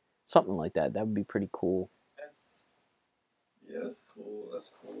like that. That would be pretty cool. That's Yeah, that's cool. That's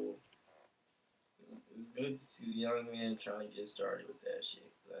cool. It's good to see the young man trying to get started with that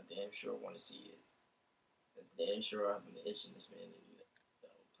shit. 'Cause I damn sure want to see it. That's damn sure I've been itching this man to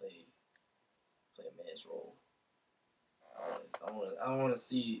play a man's role. I want to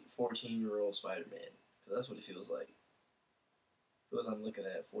see 14-year-old Spider-Man because that's what it feels like. It feels like I'm looking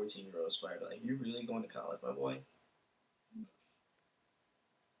at 14-year-old Spider. Like you really going to college, my boy?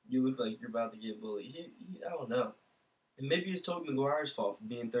 You look like you're about to get bullied. I don't know. And maybe it's Tobey Maguire's fault for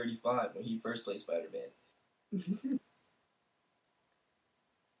being 35 when he first played Spider-Man.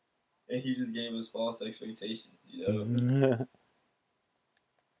 And he just gave us false expectations. Mhm.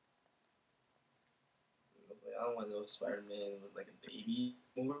 I was like, I don't want no Spider Man look like a baby.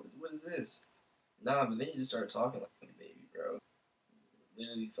 What is this? Nah, but then he just started talking like a baby, bro.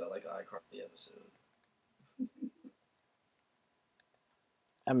 Literally felt like an iCarly episode.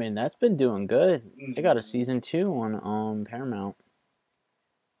 I mean, that's been doing good. They got a Mm-hmm. season 2 on Paramount.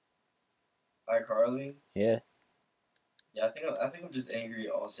 iCarly? Yeah. Yeah, I think I'm just angry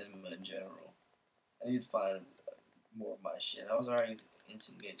at all cinema in general. I need to find more of my shit. I was already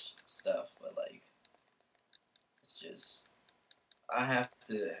into niche stuff, but like, it's just I have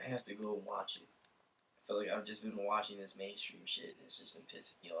to go and watch it. I feel like I've just been watching this mainstream shit, and it's just been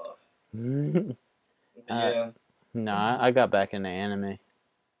pissing me off. But uh, yeah. no, I got back into anime.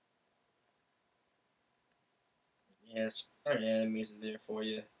 Yes, certain animes are there for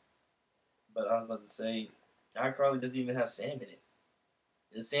you. But I was about to say, iCarly doesn't even have Sam in it.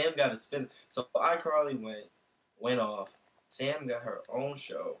 And Sam got a spin. So iCarly went off. Sam got her own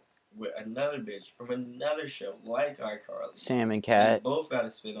show with another bitch from another show like iCarly. Sam and They Cat. both got a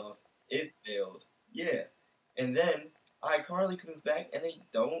spin off. It failed. Yeah. And then iCarly comes back and they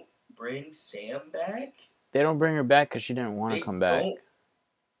don't bring Sam back. They don't bring her back because she didn't want to They come back. don't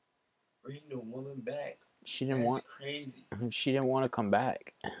bring the woman back. She didn't That's want. crazy. She didn't want to come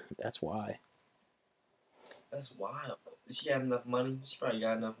back. That's why. That's wild. Does she have enough money? She probably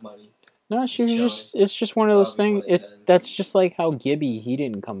got enough money. No, she was chilling. just. It's just one of those Probably things. wanted That's to- just like how Gibby. He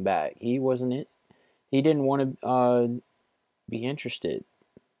didn't come back. He wasn't it. He didn't want to be interested.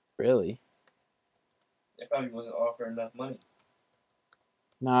 Really. They probably wasn't offering enough money.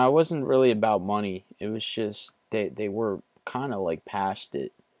 No, it wasn't really about money. It was just they were kind of like past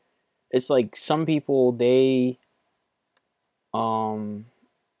it. It's like some people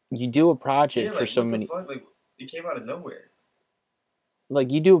you do a project Yeah, for like so what the many fuck? Like it came out of nowhere.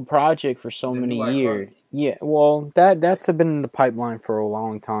 like you do a project for so The new many years. iCarly. Yeah, well, that's been in the pipeline for a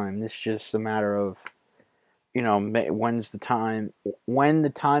long time. It's just a matter of when the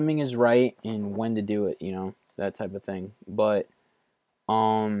timing is right and when to do it, that type of thing. But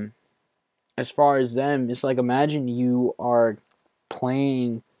um as far as them, it's like imagine you are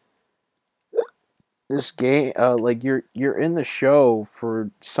playing this game, like you're in the show for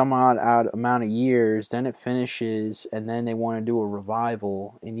some odd amount of years, then it finishes, and then they want to do a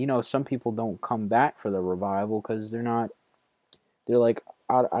revival, and some people don't come back for the revival because they're like,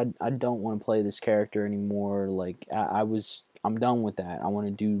 I don't want to play this character anymore. Like I'm done with that. I want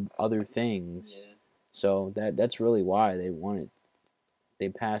to do other things. Yeah. So that's really why they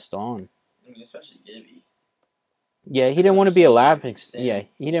passed on. I mean, especially Gibby. Yeah, he didn't want to be a laughing. Sam, Yeah,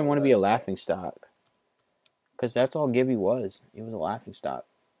 he didn't want to be a less. laughing stock. Because that's all Gibby was. He was a laughing stock.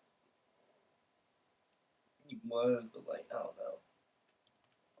 He was, but like I don't know.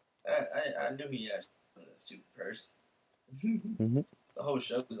 I knew he actually wasn't a stupid person. Mhm. The whole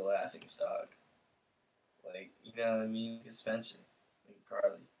show was a laughing stock. Like you know what I mean? Like Spencer, like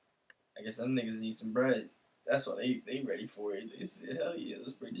Carly. I guess them niggas need some bread. That's why they ready for it. They said, hell yeah,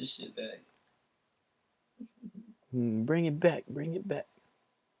 let's bring this shit back. Bring it back. Bring it back.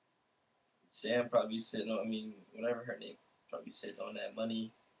 Sam probably sitting on, I mean, whatever her name, probably sitting on that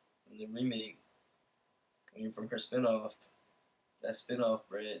money from the remake. I mean, from her spinoff, that spinoff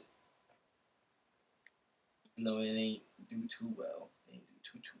bread, even though it ain't do too well. It ain't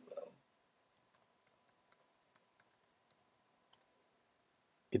do too well.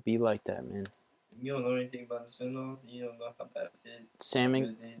 It be like that, man. You don't know anything about the spinoff? You don't know how bad it did?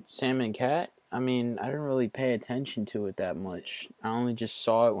 Sam and Cat? I mean, I didn't really pay attention to it that much. I only just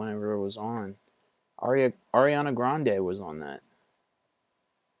saw it whenever it was on. Ariana Grande was on that.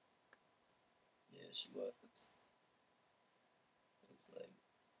 Yeah, she was. It's like,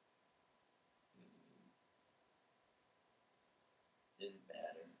 didn't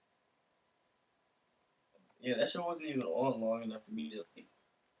matter. Yeah, that show wasn't even on long enough for me to, like,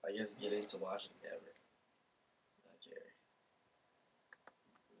 I guess, get into watching it ever. Not care.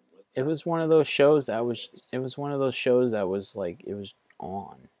 It was one of those shows that was. It was one of those shows that was like it was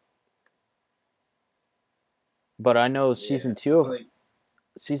on. But I know season two of like,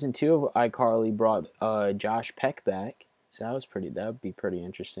 iCarly brought Josh Peck back, so that would be pretty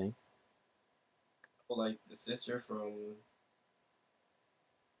interesting. like the sister from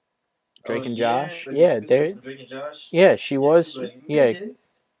Drake and yeah, Josh, like yeah, the sister they from Drake and Josh. yeah, she Yeah, was, like, yeah. Megan.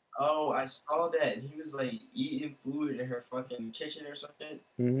 Oh, I saw that. And he was like eating food in her fucking kitchen or something.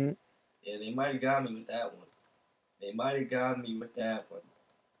 Mhm. Yeah, they might have got me with that one. They might have got me with that one.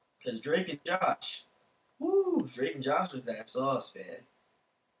 Cause Drake and Josh, woo, Drake and Josh was that sauce, man.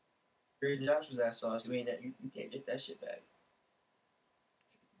 Drake and Josh was that sauce. You can't get that shit back.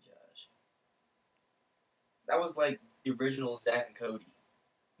 Drake and Josh. That was like the original Zack and Cody.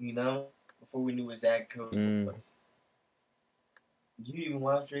 You know, before we knew what Zack and Cody was. You even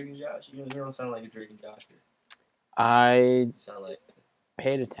watch Drake and Josh? You don't sound like a Drake and Josher. I You sound like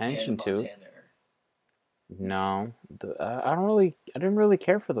paid attention to. Montana. No, I didn't really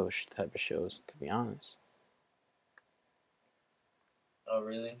care for those type of shows, to be honest. Oh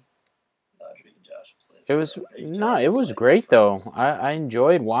really? No, Drake and Josh was like. It was Drake and no, Josh it was like great though. friends. I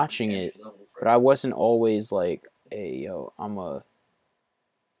enjoyed watching It's it, entry-level but I friends. wasn't always like, hey yo, I'm gonna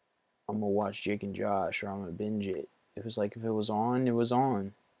watch Jake and Josh or I'm gonna binge it. It was like if it was on, it was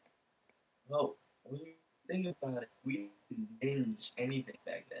on. Well, when you think about it, we didn't binge anything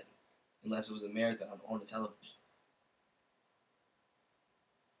back then, unless it was a marathon on the television.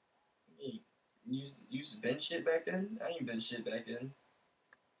 You used to binge shit back then? I ain't binge shit back then.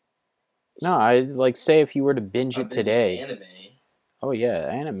 No, Shit. I like say if you were to binge I it binged today. anime. Oh yeah,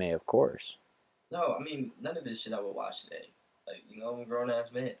 anime, of course. No, I mean none of this shit I would watch today. Like, I'm a grown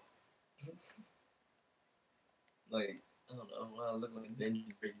ass man. Like, I don't know. I look like binging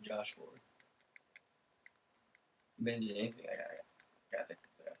Drake Josh for binging anything. I gotta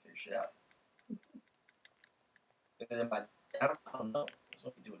figure shit out. And then I don't know. It's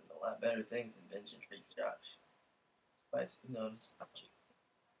what be doing a lot better things than binging Drake Josh. It's nostalgic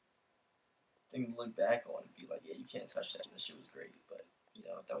thing to look back on and be like, yeah, you can't touch that. This shit was great, but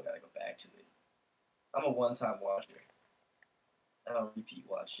don't gotta go back to it. I'm a one-time watcher. I don't repeat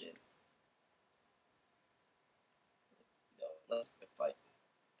watch it. Let's fight.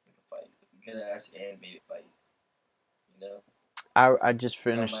 Like a fight. Good ass animated fight. You know, I just I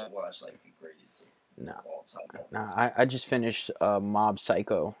finished. might watch like the greatest No, of all time no, moments. I just finished Mob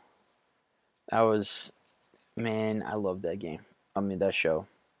Psycho. That was man, I love that game. I mean that show.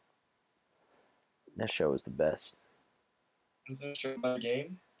 That show was the best. Is this a show about a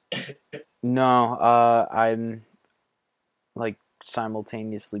game? No, I'm like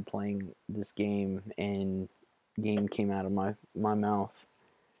simultaneously playing this game and game came out of my mouth.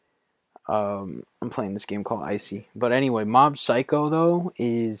 I'm playing this game called Icy. But anyway, Mob Psycho though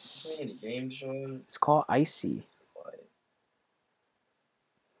is Playing any games, Sean? it's called Icy.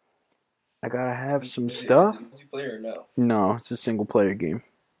 I gotta have some Is stuff. it multiplayer or no? No, it's a single player game.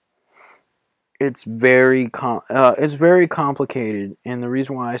 It's it's very complicated, and the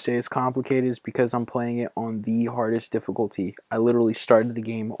reason why I say it's complicated is because I'm playing it on the hardest difficulty. I literally started the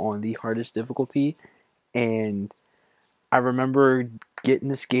game on the hardest difficulty, and I remember getting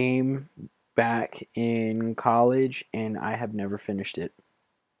this game back in college, and I have never finished it.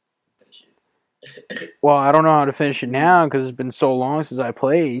 Finish it. Well, I don't know how to finish it now because it's been so long since I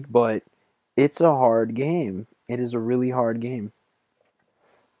played, but it's a hard game. It is a really hard game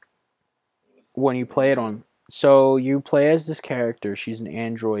when you play it on. So you play as this character. She's an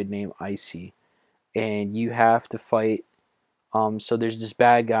android named Icy, and you have to fight. So there's this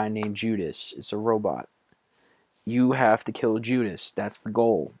bad guy named Judas. It's a robot. You have to kill Judas. That's the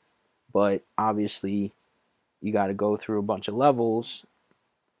goal. But obviously, you got to go through a bunch of levels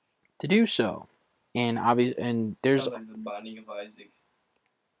to do so. And there's Sounds like the Binding of Isaac.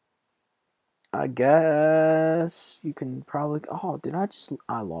 I guess you can probably. Oh,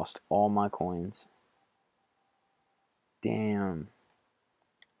 I lost all my coins. Damn.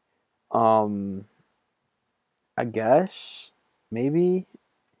 Um, I guess maybe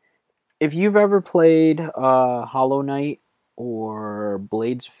if you've ever played Hollow Knight or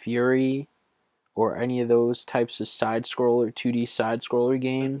Blades of Fury or any of those types of side scroller 2D side scroller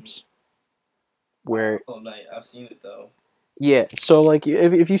games where Oh, Night. I've seen it though. yeah, so like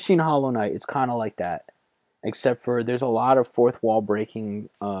if you've seen Hollow Knight, it's kind of like that. Except for there's a lot of fourth wall breaking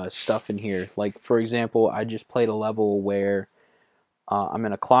stuff in here. Like for example, I just played a level where I'm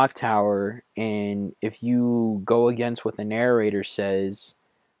in a clock tower, and if you go against what the narrator says,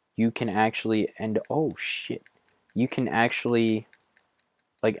 you can actually oh shit, you can actually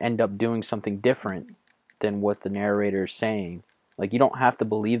like end up doing something different than what the narrator is saying. Like you don't have to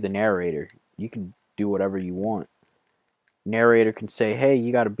believe the narrator. You can do whatever you want. Narrator can say, "Hey,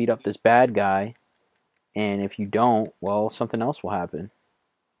 you got to beat up this bad guy." And if you don't, well, something else will happen.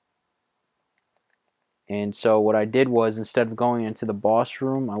 And so what I did was instead of going into the boss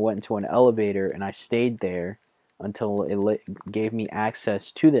room, I went into an elevator and I stayed there until gave me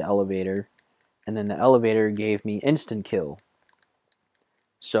access to the elevator. And then the elevator gave me instant kill.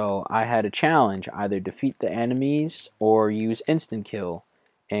 So I had a challenge, either defeat the enemies or use instant kill.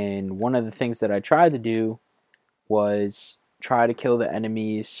 And one of the things that I tried to do was try to kill the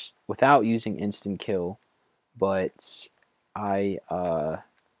enemies without using instant kill, but I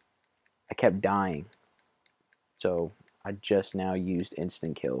kept dying. So I just now used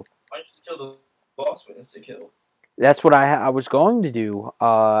instant kill. Why don't you just kill the boss with instant kill? That's what I was going to do.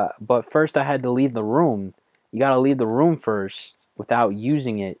 But first I had to leave the room. You got to leave the room first without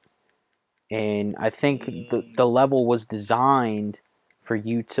using it. And I think the level was designed for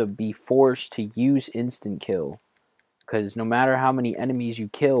you to be forced to use instant kill. Because no matter how many enemies you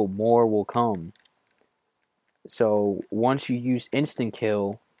kill, more will come. So once you use instant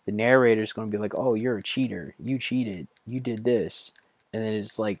kill, the narrator's going to be like, "Oh, you're a cheater. You cheated. You did this," and then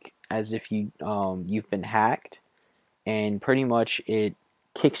it's like as if you've been hacked, and pretty much it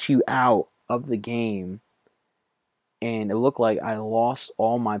kicks you out of the game. And it looked like I lost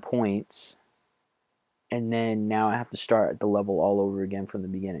all my points, and then now I have to start the level all over again from the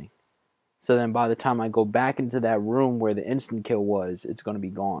beginning. So then by the time I go back into that room where the instant kill was, it's going to be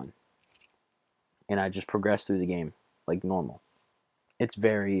gone. and I just progress through the game like normal. It's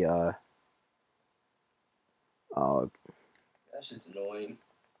very That shit's annoying.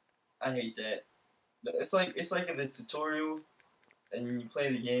 I hate that. It's like in the tutorial, and you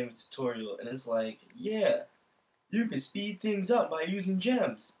play the game tutorial, and it's like, yeah, you can speed things up by using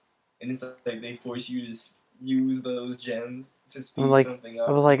gems, and it's like they force you to use those gems to speed something up.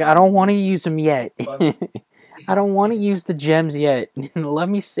 I was like, I don't want to use them yet. I don't want to use the gems yet. Let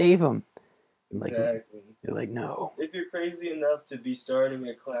me save them. Exactly. You're like, no. If you're crazy enough to be starting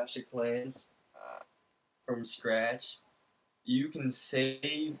a Clash of Clans from scratch, you can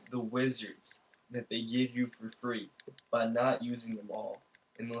save the wizards that they give you for free by not using them all,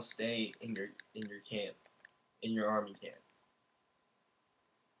 and they'll stay in your camp, in your army camp.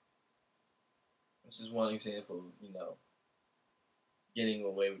 That's just one example of getting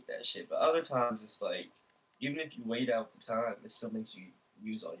away with that shit. But other times it's like, even if you wait out the time, it still makes you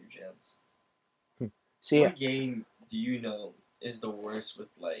use all your gems. What game do you know is the worst with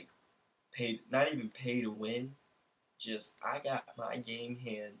like not even pay to win? Just I got my game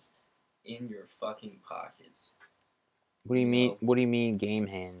hands in your fucking pockets. What do you mean? What do you mean game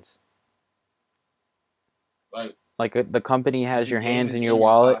hands? Like the company has your hands in your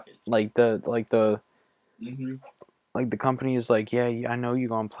wallet. Like the Mm-hmm. Like the company is like, yeah, I know you're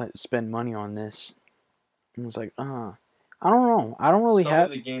gonna spend money on this. And it's like, I don't know. I don't really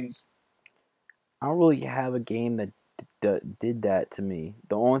have a game that did that to me.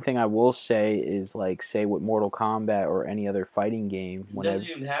 The only thing I will say is like, say with Mortal Kombat or any other fighting game. It doesn't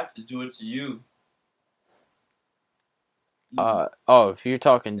even have to do it to you. If you're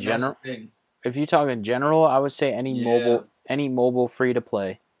talking general, I would say any mobile free to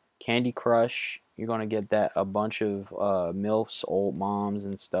play. Candy Crush, you're gonna get that a bunch of MILFs, old moms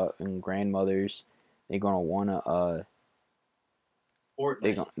and stuff, and grandmothers. They're gonna wanna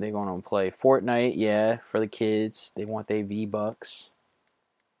Fortnite. They're gonna play Fortnite, yeah, for the kids. They want their V-Bucks.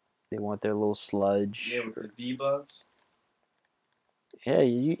 They want their little sludge. Yeah, with the V-Bucks. Yeah,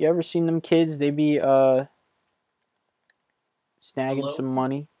 you ever seen them kids? They be snagging some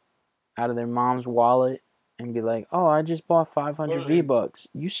money out of their mom's wallet and be like, "Oh, I just bought 500 V-Bucks.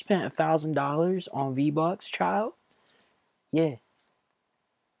 You spent $1,000 on V-Bucks, child?" Yeah.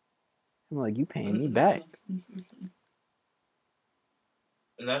 I'm like, you paying me back. And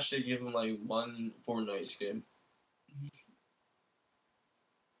that should give him like one Fortnite skin.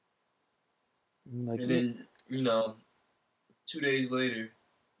 Like, and then, 2 days later,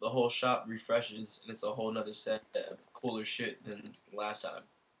 the whole shop refreshes and it's a whole nother set of cooler shit than last time.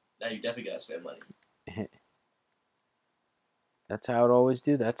 Now you definitely gotta spend money. That's how it always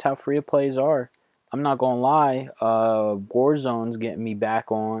do. That's how free to plays are. I'm not gonna lie. Warzone's getting me back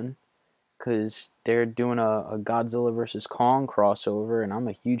on because they're doing a Godzilla vs. Kong crossover, and I'm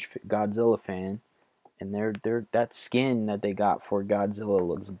a huge Godzilla fan. And that skin that they got for Godzilla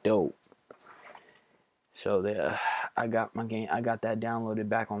looks dope. So I got that downloaded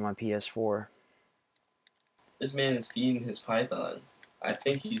back on my PS4. This man is feeding his python. I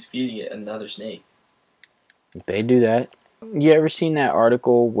think he's feeding it another snake. They do that. You ever seen that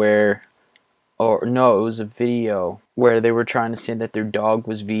article where, or no, it was a video where they were trying to say that their dog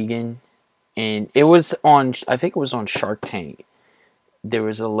was vegan, and it was on, I think it was on Shark Tank. There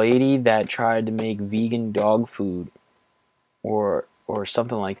was a lady that tried to make vegan dog food, or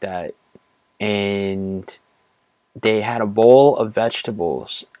something like that, and they had a bowl of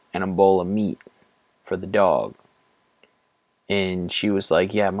vegetables and a bowl of meat for the dog. And she was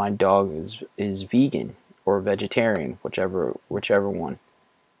like, yeah, my dog is vegan or vegetarian, whichever one.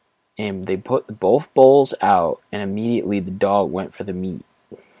 And they put both bowls out, and immediately the dog went for the meat.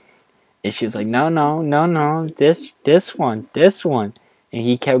 And she was like, no, this one. And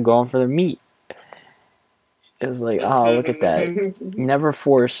he kept going for the meat. It was like, oh, look at that. Never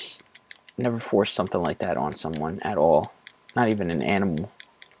force something like that on someone at all. Not even an animal.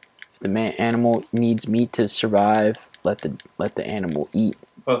 The animal needs meat to survive. Let the animal eat.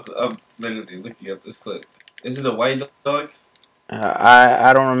 But I'm literally looking up this clip. Is it a white dog?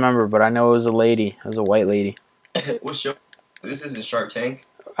 I don't remember, but I know it was a lady. It was a white lady. What's show? This isn't Shark Tank.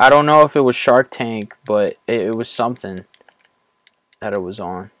 I don't know if it was Shark Tank, but it was something that it was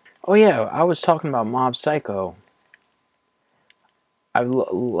on. Oh yeah, I was talking about Mob Psycho.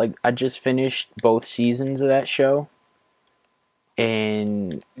 I just finished both seasons of that show,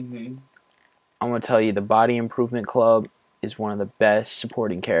 and I'm gonna tell you, the Body Improvement Club is one of the best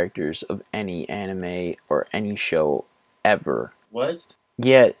supporting characters of any anime or any show ever. What?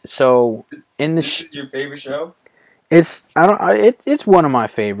 Yeah. So in the this is your favorite show? It's one of my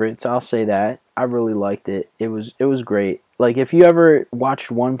favorites. I'll say that. I really liked it. It was great. Like if you ever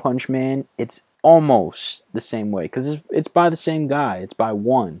watched One Punch Man, it's almost the same way because it's by the same guy. It's by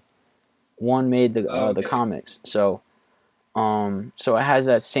one. One made the Okay. comics, so it has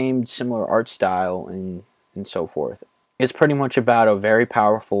that same similar art style and so forth. It's pretty much about a very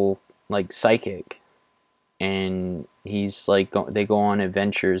powerful like psychic, and he's like they go on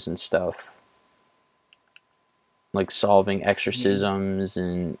adventures and stuff, like solving exorcisms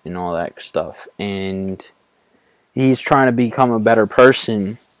and all that stuff, and he's trying to become a better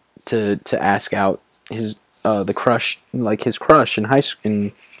person to ask out his the crush, like his crush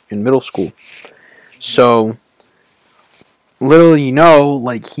in in middle school. So little you know,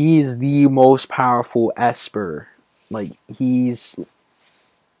 like he's the most powerful Esper. Like he's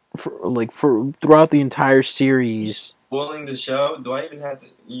for throughout the entire You series. spoiling the show? Do I even have to?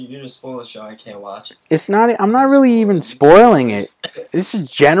 You're just spoil the show. I can't watch it. It's not. I'm not You really spoil even it. spoiling it. This is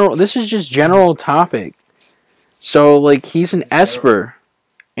general. This is just general topic. So like he's an This is terrible. Esper,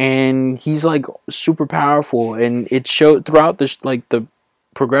 and he's like super powerful, and it showed throughout this like the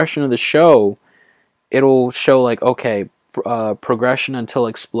progression of the show. It'll show like okay, progression until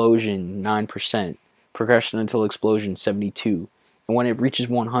explosion 9%, progression until explosion 72, and when it reaches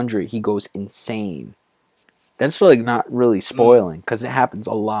 100, he goes insane. That's like not really spoiling because it happens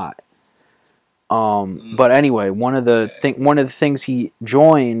a lot. But anyway, one of the things he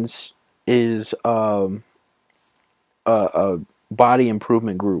joins is a body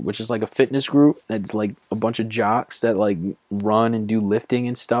improvement group, which is like a fitness group that's like a bunch of jocks that like run and do lifting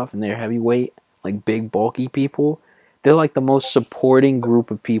and stuff, and they're heavyweight, like big bulky people. They're like the most supporting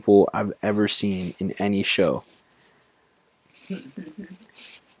group of people I've ever seen in any show.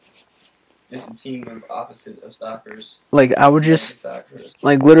 It's a team of opposite of stalkers. Like I would just Stalkers.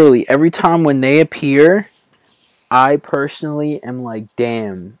 like literally every time when they appear, I personally am like,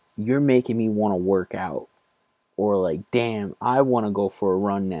 damn, you're making me want to work out. Or like, damn, I want to go for a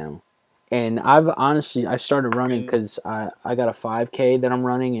run now. And I started running because I got a 5K that I'm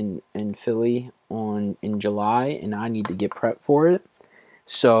running in Philly in July, and I need to get prepped for it.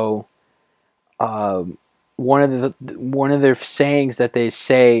 So, one of their sayings that they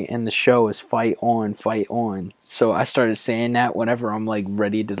say in the show is "fight on, fight on." So I started saying that whenever I'm like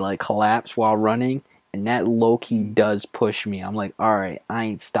ready to like collapse while running, and that low key does push me. I'm like, all right, I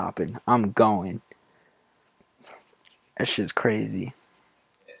ain't stopping. I'm going. That shit's crazy.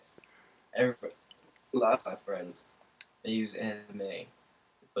 Everybody, a lot of my friends, they use anime to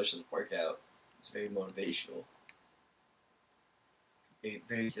push them to work out. It's very motivational. Very,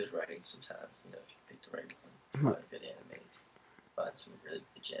 very good writing sometimes. You know, if you pick the right one, find good animes, find some really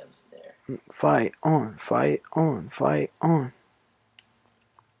good gems in there. Fight on, fight on, fight on.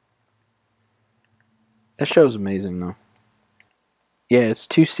 That show's amazing though. Yeah, it's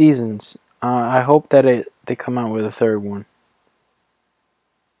 2 seasons. I hope that they come out with a third one.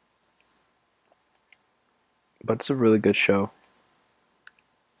 But it's a really good show.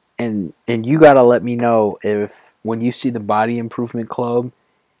 And you gotta let me know if when you see the Body Improvement Club,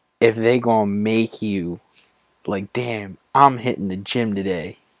 if they gonna make you like, damn, I'm hitting the gym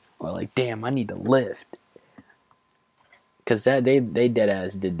today, or like, damn, I need to lift. Cause they dead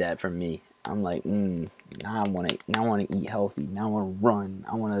ass did that for me. I'm like, now I wanna eat healthy. Now I wanna run.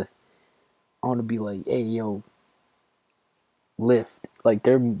 I wanna be like, hey yo, lift. Like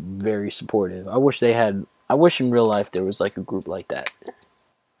they're very supportive. I wish in real life there was like a group like that.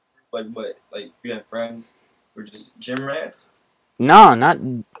 Like what? Like you have friends who are just gym rats?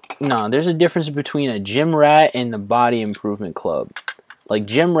 No. There's a difference between a gym rat and the Body Improvement Club. Like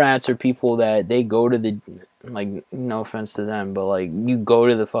gym rats are people that they go to the like. No offense to them, but like you go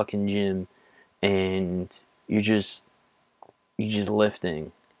to the fucking gym and you just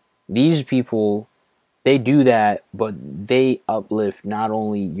lifting. These people, they do that, but they uplift not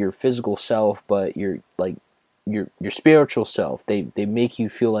only your physical self, but your like your spiritual self. They make you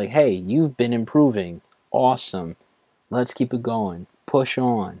feel like, hey, you've been improving. Awesome. Let's keep it going. Push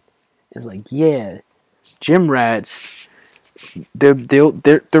on. It's like, yeah, gym rats. They're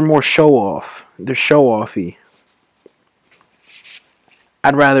more show off. They're show offy.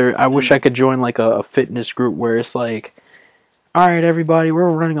 I wish I could join like a fitness group where it's like, all right, everybody, we're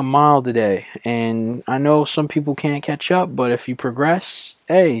running a mile today, and I know some people can't catch up, but if you progress,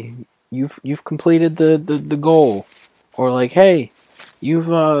 hey, you've completed the goal, or like, hey,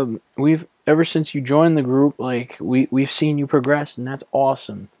 we've ever since you joined the group, like we've seen you progress, and that's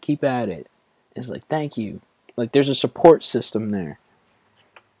awesome. Keep at it. It's like thank you. Like there's a support system there.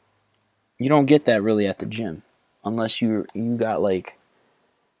 You don't get that really at the gym, unless you got like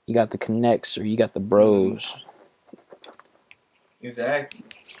you got the connects or you got the bros. Exactly.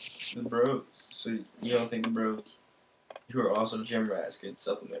 The bros. So you don't think the bros who are also gym rats could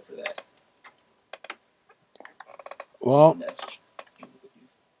supplement for that? Well, And that's what people would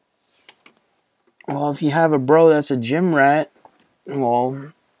do. well, if you have a bro that's a gym rat,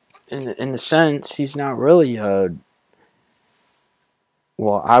 well, in a sense, he's not really a.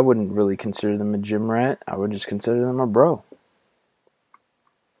 Well, I wouldn't really consider them a gym rat. I would just consider them a bro,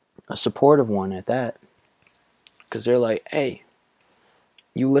 a supportive one at that. Because they're like, hey,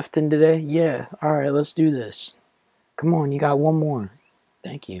 you lifting today? Yeah. All right, let's do this. Come on, you got one more.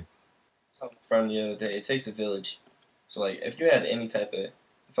 Thank you. I was telling a friend the other day, it takes a village. So like, if you had any type of,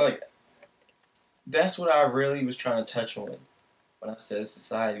 I feel like that's what I really was trying to touch on when I said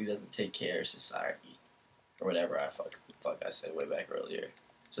society doesn't take care of society or whatever fuck I said way back earlier.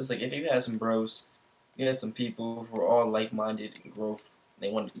 It's just like if you had some bros, you had some people who are all like minded and growth. They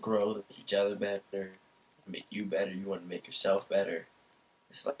wanted to grow, they make each other better, make you better. You want to make yourself better.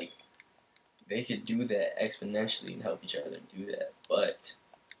 It's like they could do that exponentially and help each other do that. But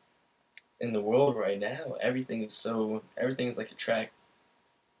in the world right now, everything's like a track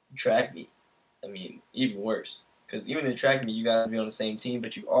meet. I mean, even worse. Because even in track meet, you gotta be on the same team,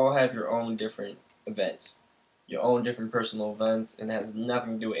 but you all have your own different events, your own different personal events, and it has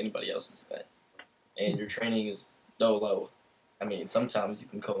nothing to do with anybody else's event. And your training is low. I mean, sometimes you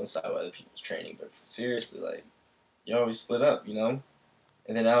can coincide with other people's training, but seriously, like, you always split up, you know?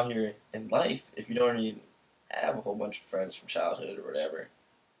 And then out here in life, if you don't even have a whole bunch of friends from childhood or whatever,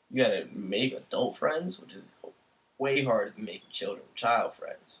 you gotta make adult friends, which is way harder than making child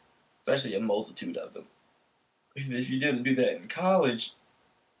friends, especially a multitude of them. If you didn't do that in college,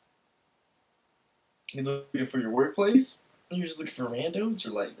 you're looking for your workplace, you're just looking for randos,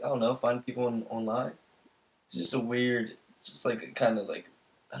 or like, I don't know, find people online. It's just a weird, just like a kind of like,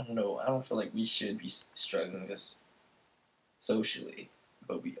 I don't know, I don't feel like we should be struggling this socially,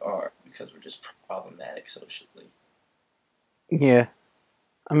 but we are because we're just problematic socially. Yeah,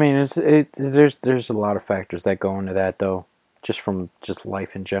 I mean, there's a lot of factors that go into that though, just from just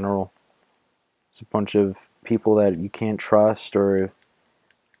life in general. It's a bunch of people that you can't trust, or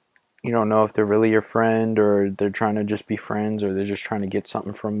you don't know if they're really your friend, or they're trying to just be friends, or they're just trying to get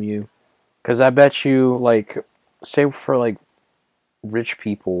something from you. Because I bet you, like, say for like rich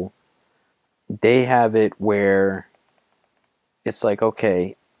people, they have it where it's like,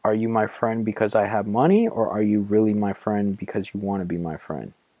 okay, are you my friend because I have money, or are you really my friend because you want to be my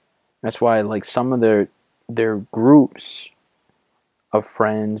friend? That's why, like, some of their groups of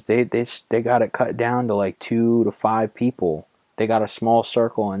friends, they got it cut down to like 2 to 5 people. They got a small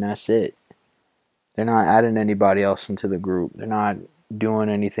circle, and that's it. They're not adding anybody else into the group. They're not doing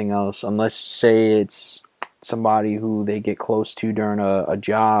anything else unless, say, it's somebody who they get close to during a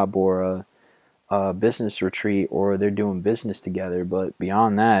job or a business retreat, or they're doing business together. But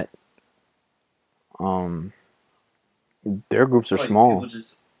beyond that, um, their groups I are feel like small. I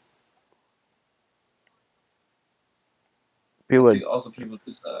People are, think also people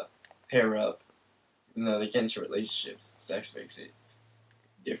just pair up. You know, they get into relationships. Sex makes it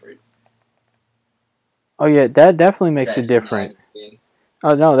different. oh yeah, that definitely makes it Sex, in my different. opinion.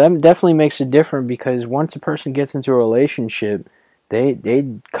 Oh no, that definitely makes it different because once a person gets into a relationship,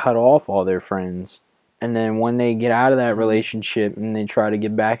 they cut off all their friends, and then when they get out of that relationship and they try to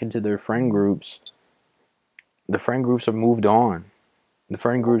get back into their friend groups, the friend groups have moved on. The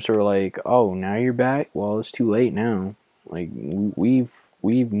friend groups are like, "Oh, now you're back? Well, it's too late now. Like we've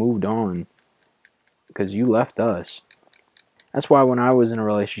moved on because you left us." That's why when I was in a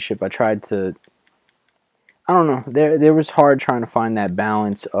relationship, I tried to. I don't know. There was hard trying to find that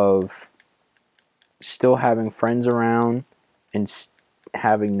balance of still having friends around and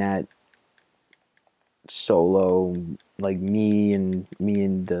having that solo, like me and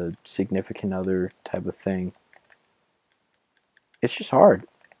the significant other type of thing. It's just hard.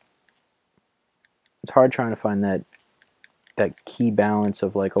 It's hard trying to find that key balance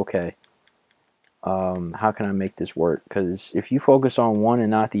of like, okay, how can I make this work? Because if you focus on one and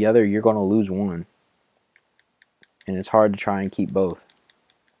not the other, you're going to lose one, and it's hard to try and keep both.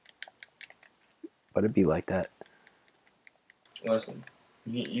 But it'd be like that. Listen,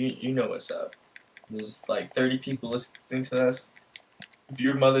 you know what's up. There's like 30 people listening to us. If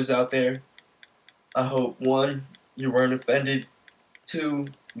your mother's out there, I hope 1, you weren't offended. 2,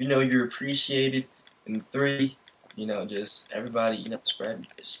 you know you're appreciated. And 3, you know, just everybody, you know,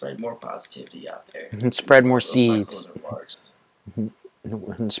 spread more positivity out there. And spread more Those are my seeds. closing remarks.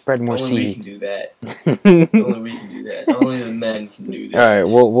 And spread more Only we can seeds. do that. All Only we can do that. Only the men can do that.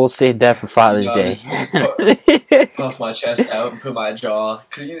 right, we'll save that for Father's You know, Day. just puff my chest out and put my jaw,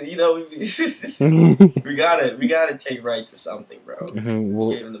 cause you know we gotta take right to something, bro.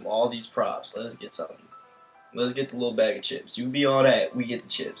 Giving them all these props. Let us get something. Let's get the little bag of chips. You be all that, we get the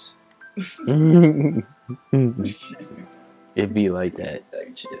chips. It'd be like that. Bag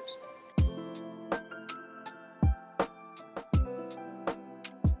of chips.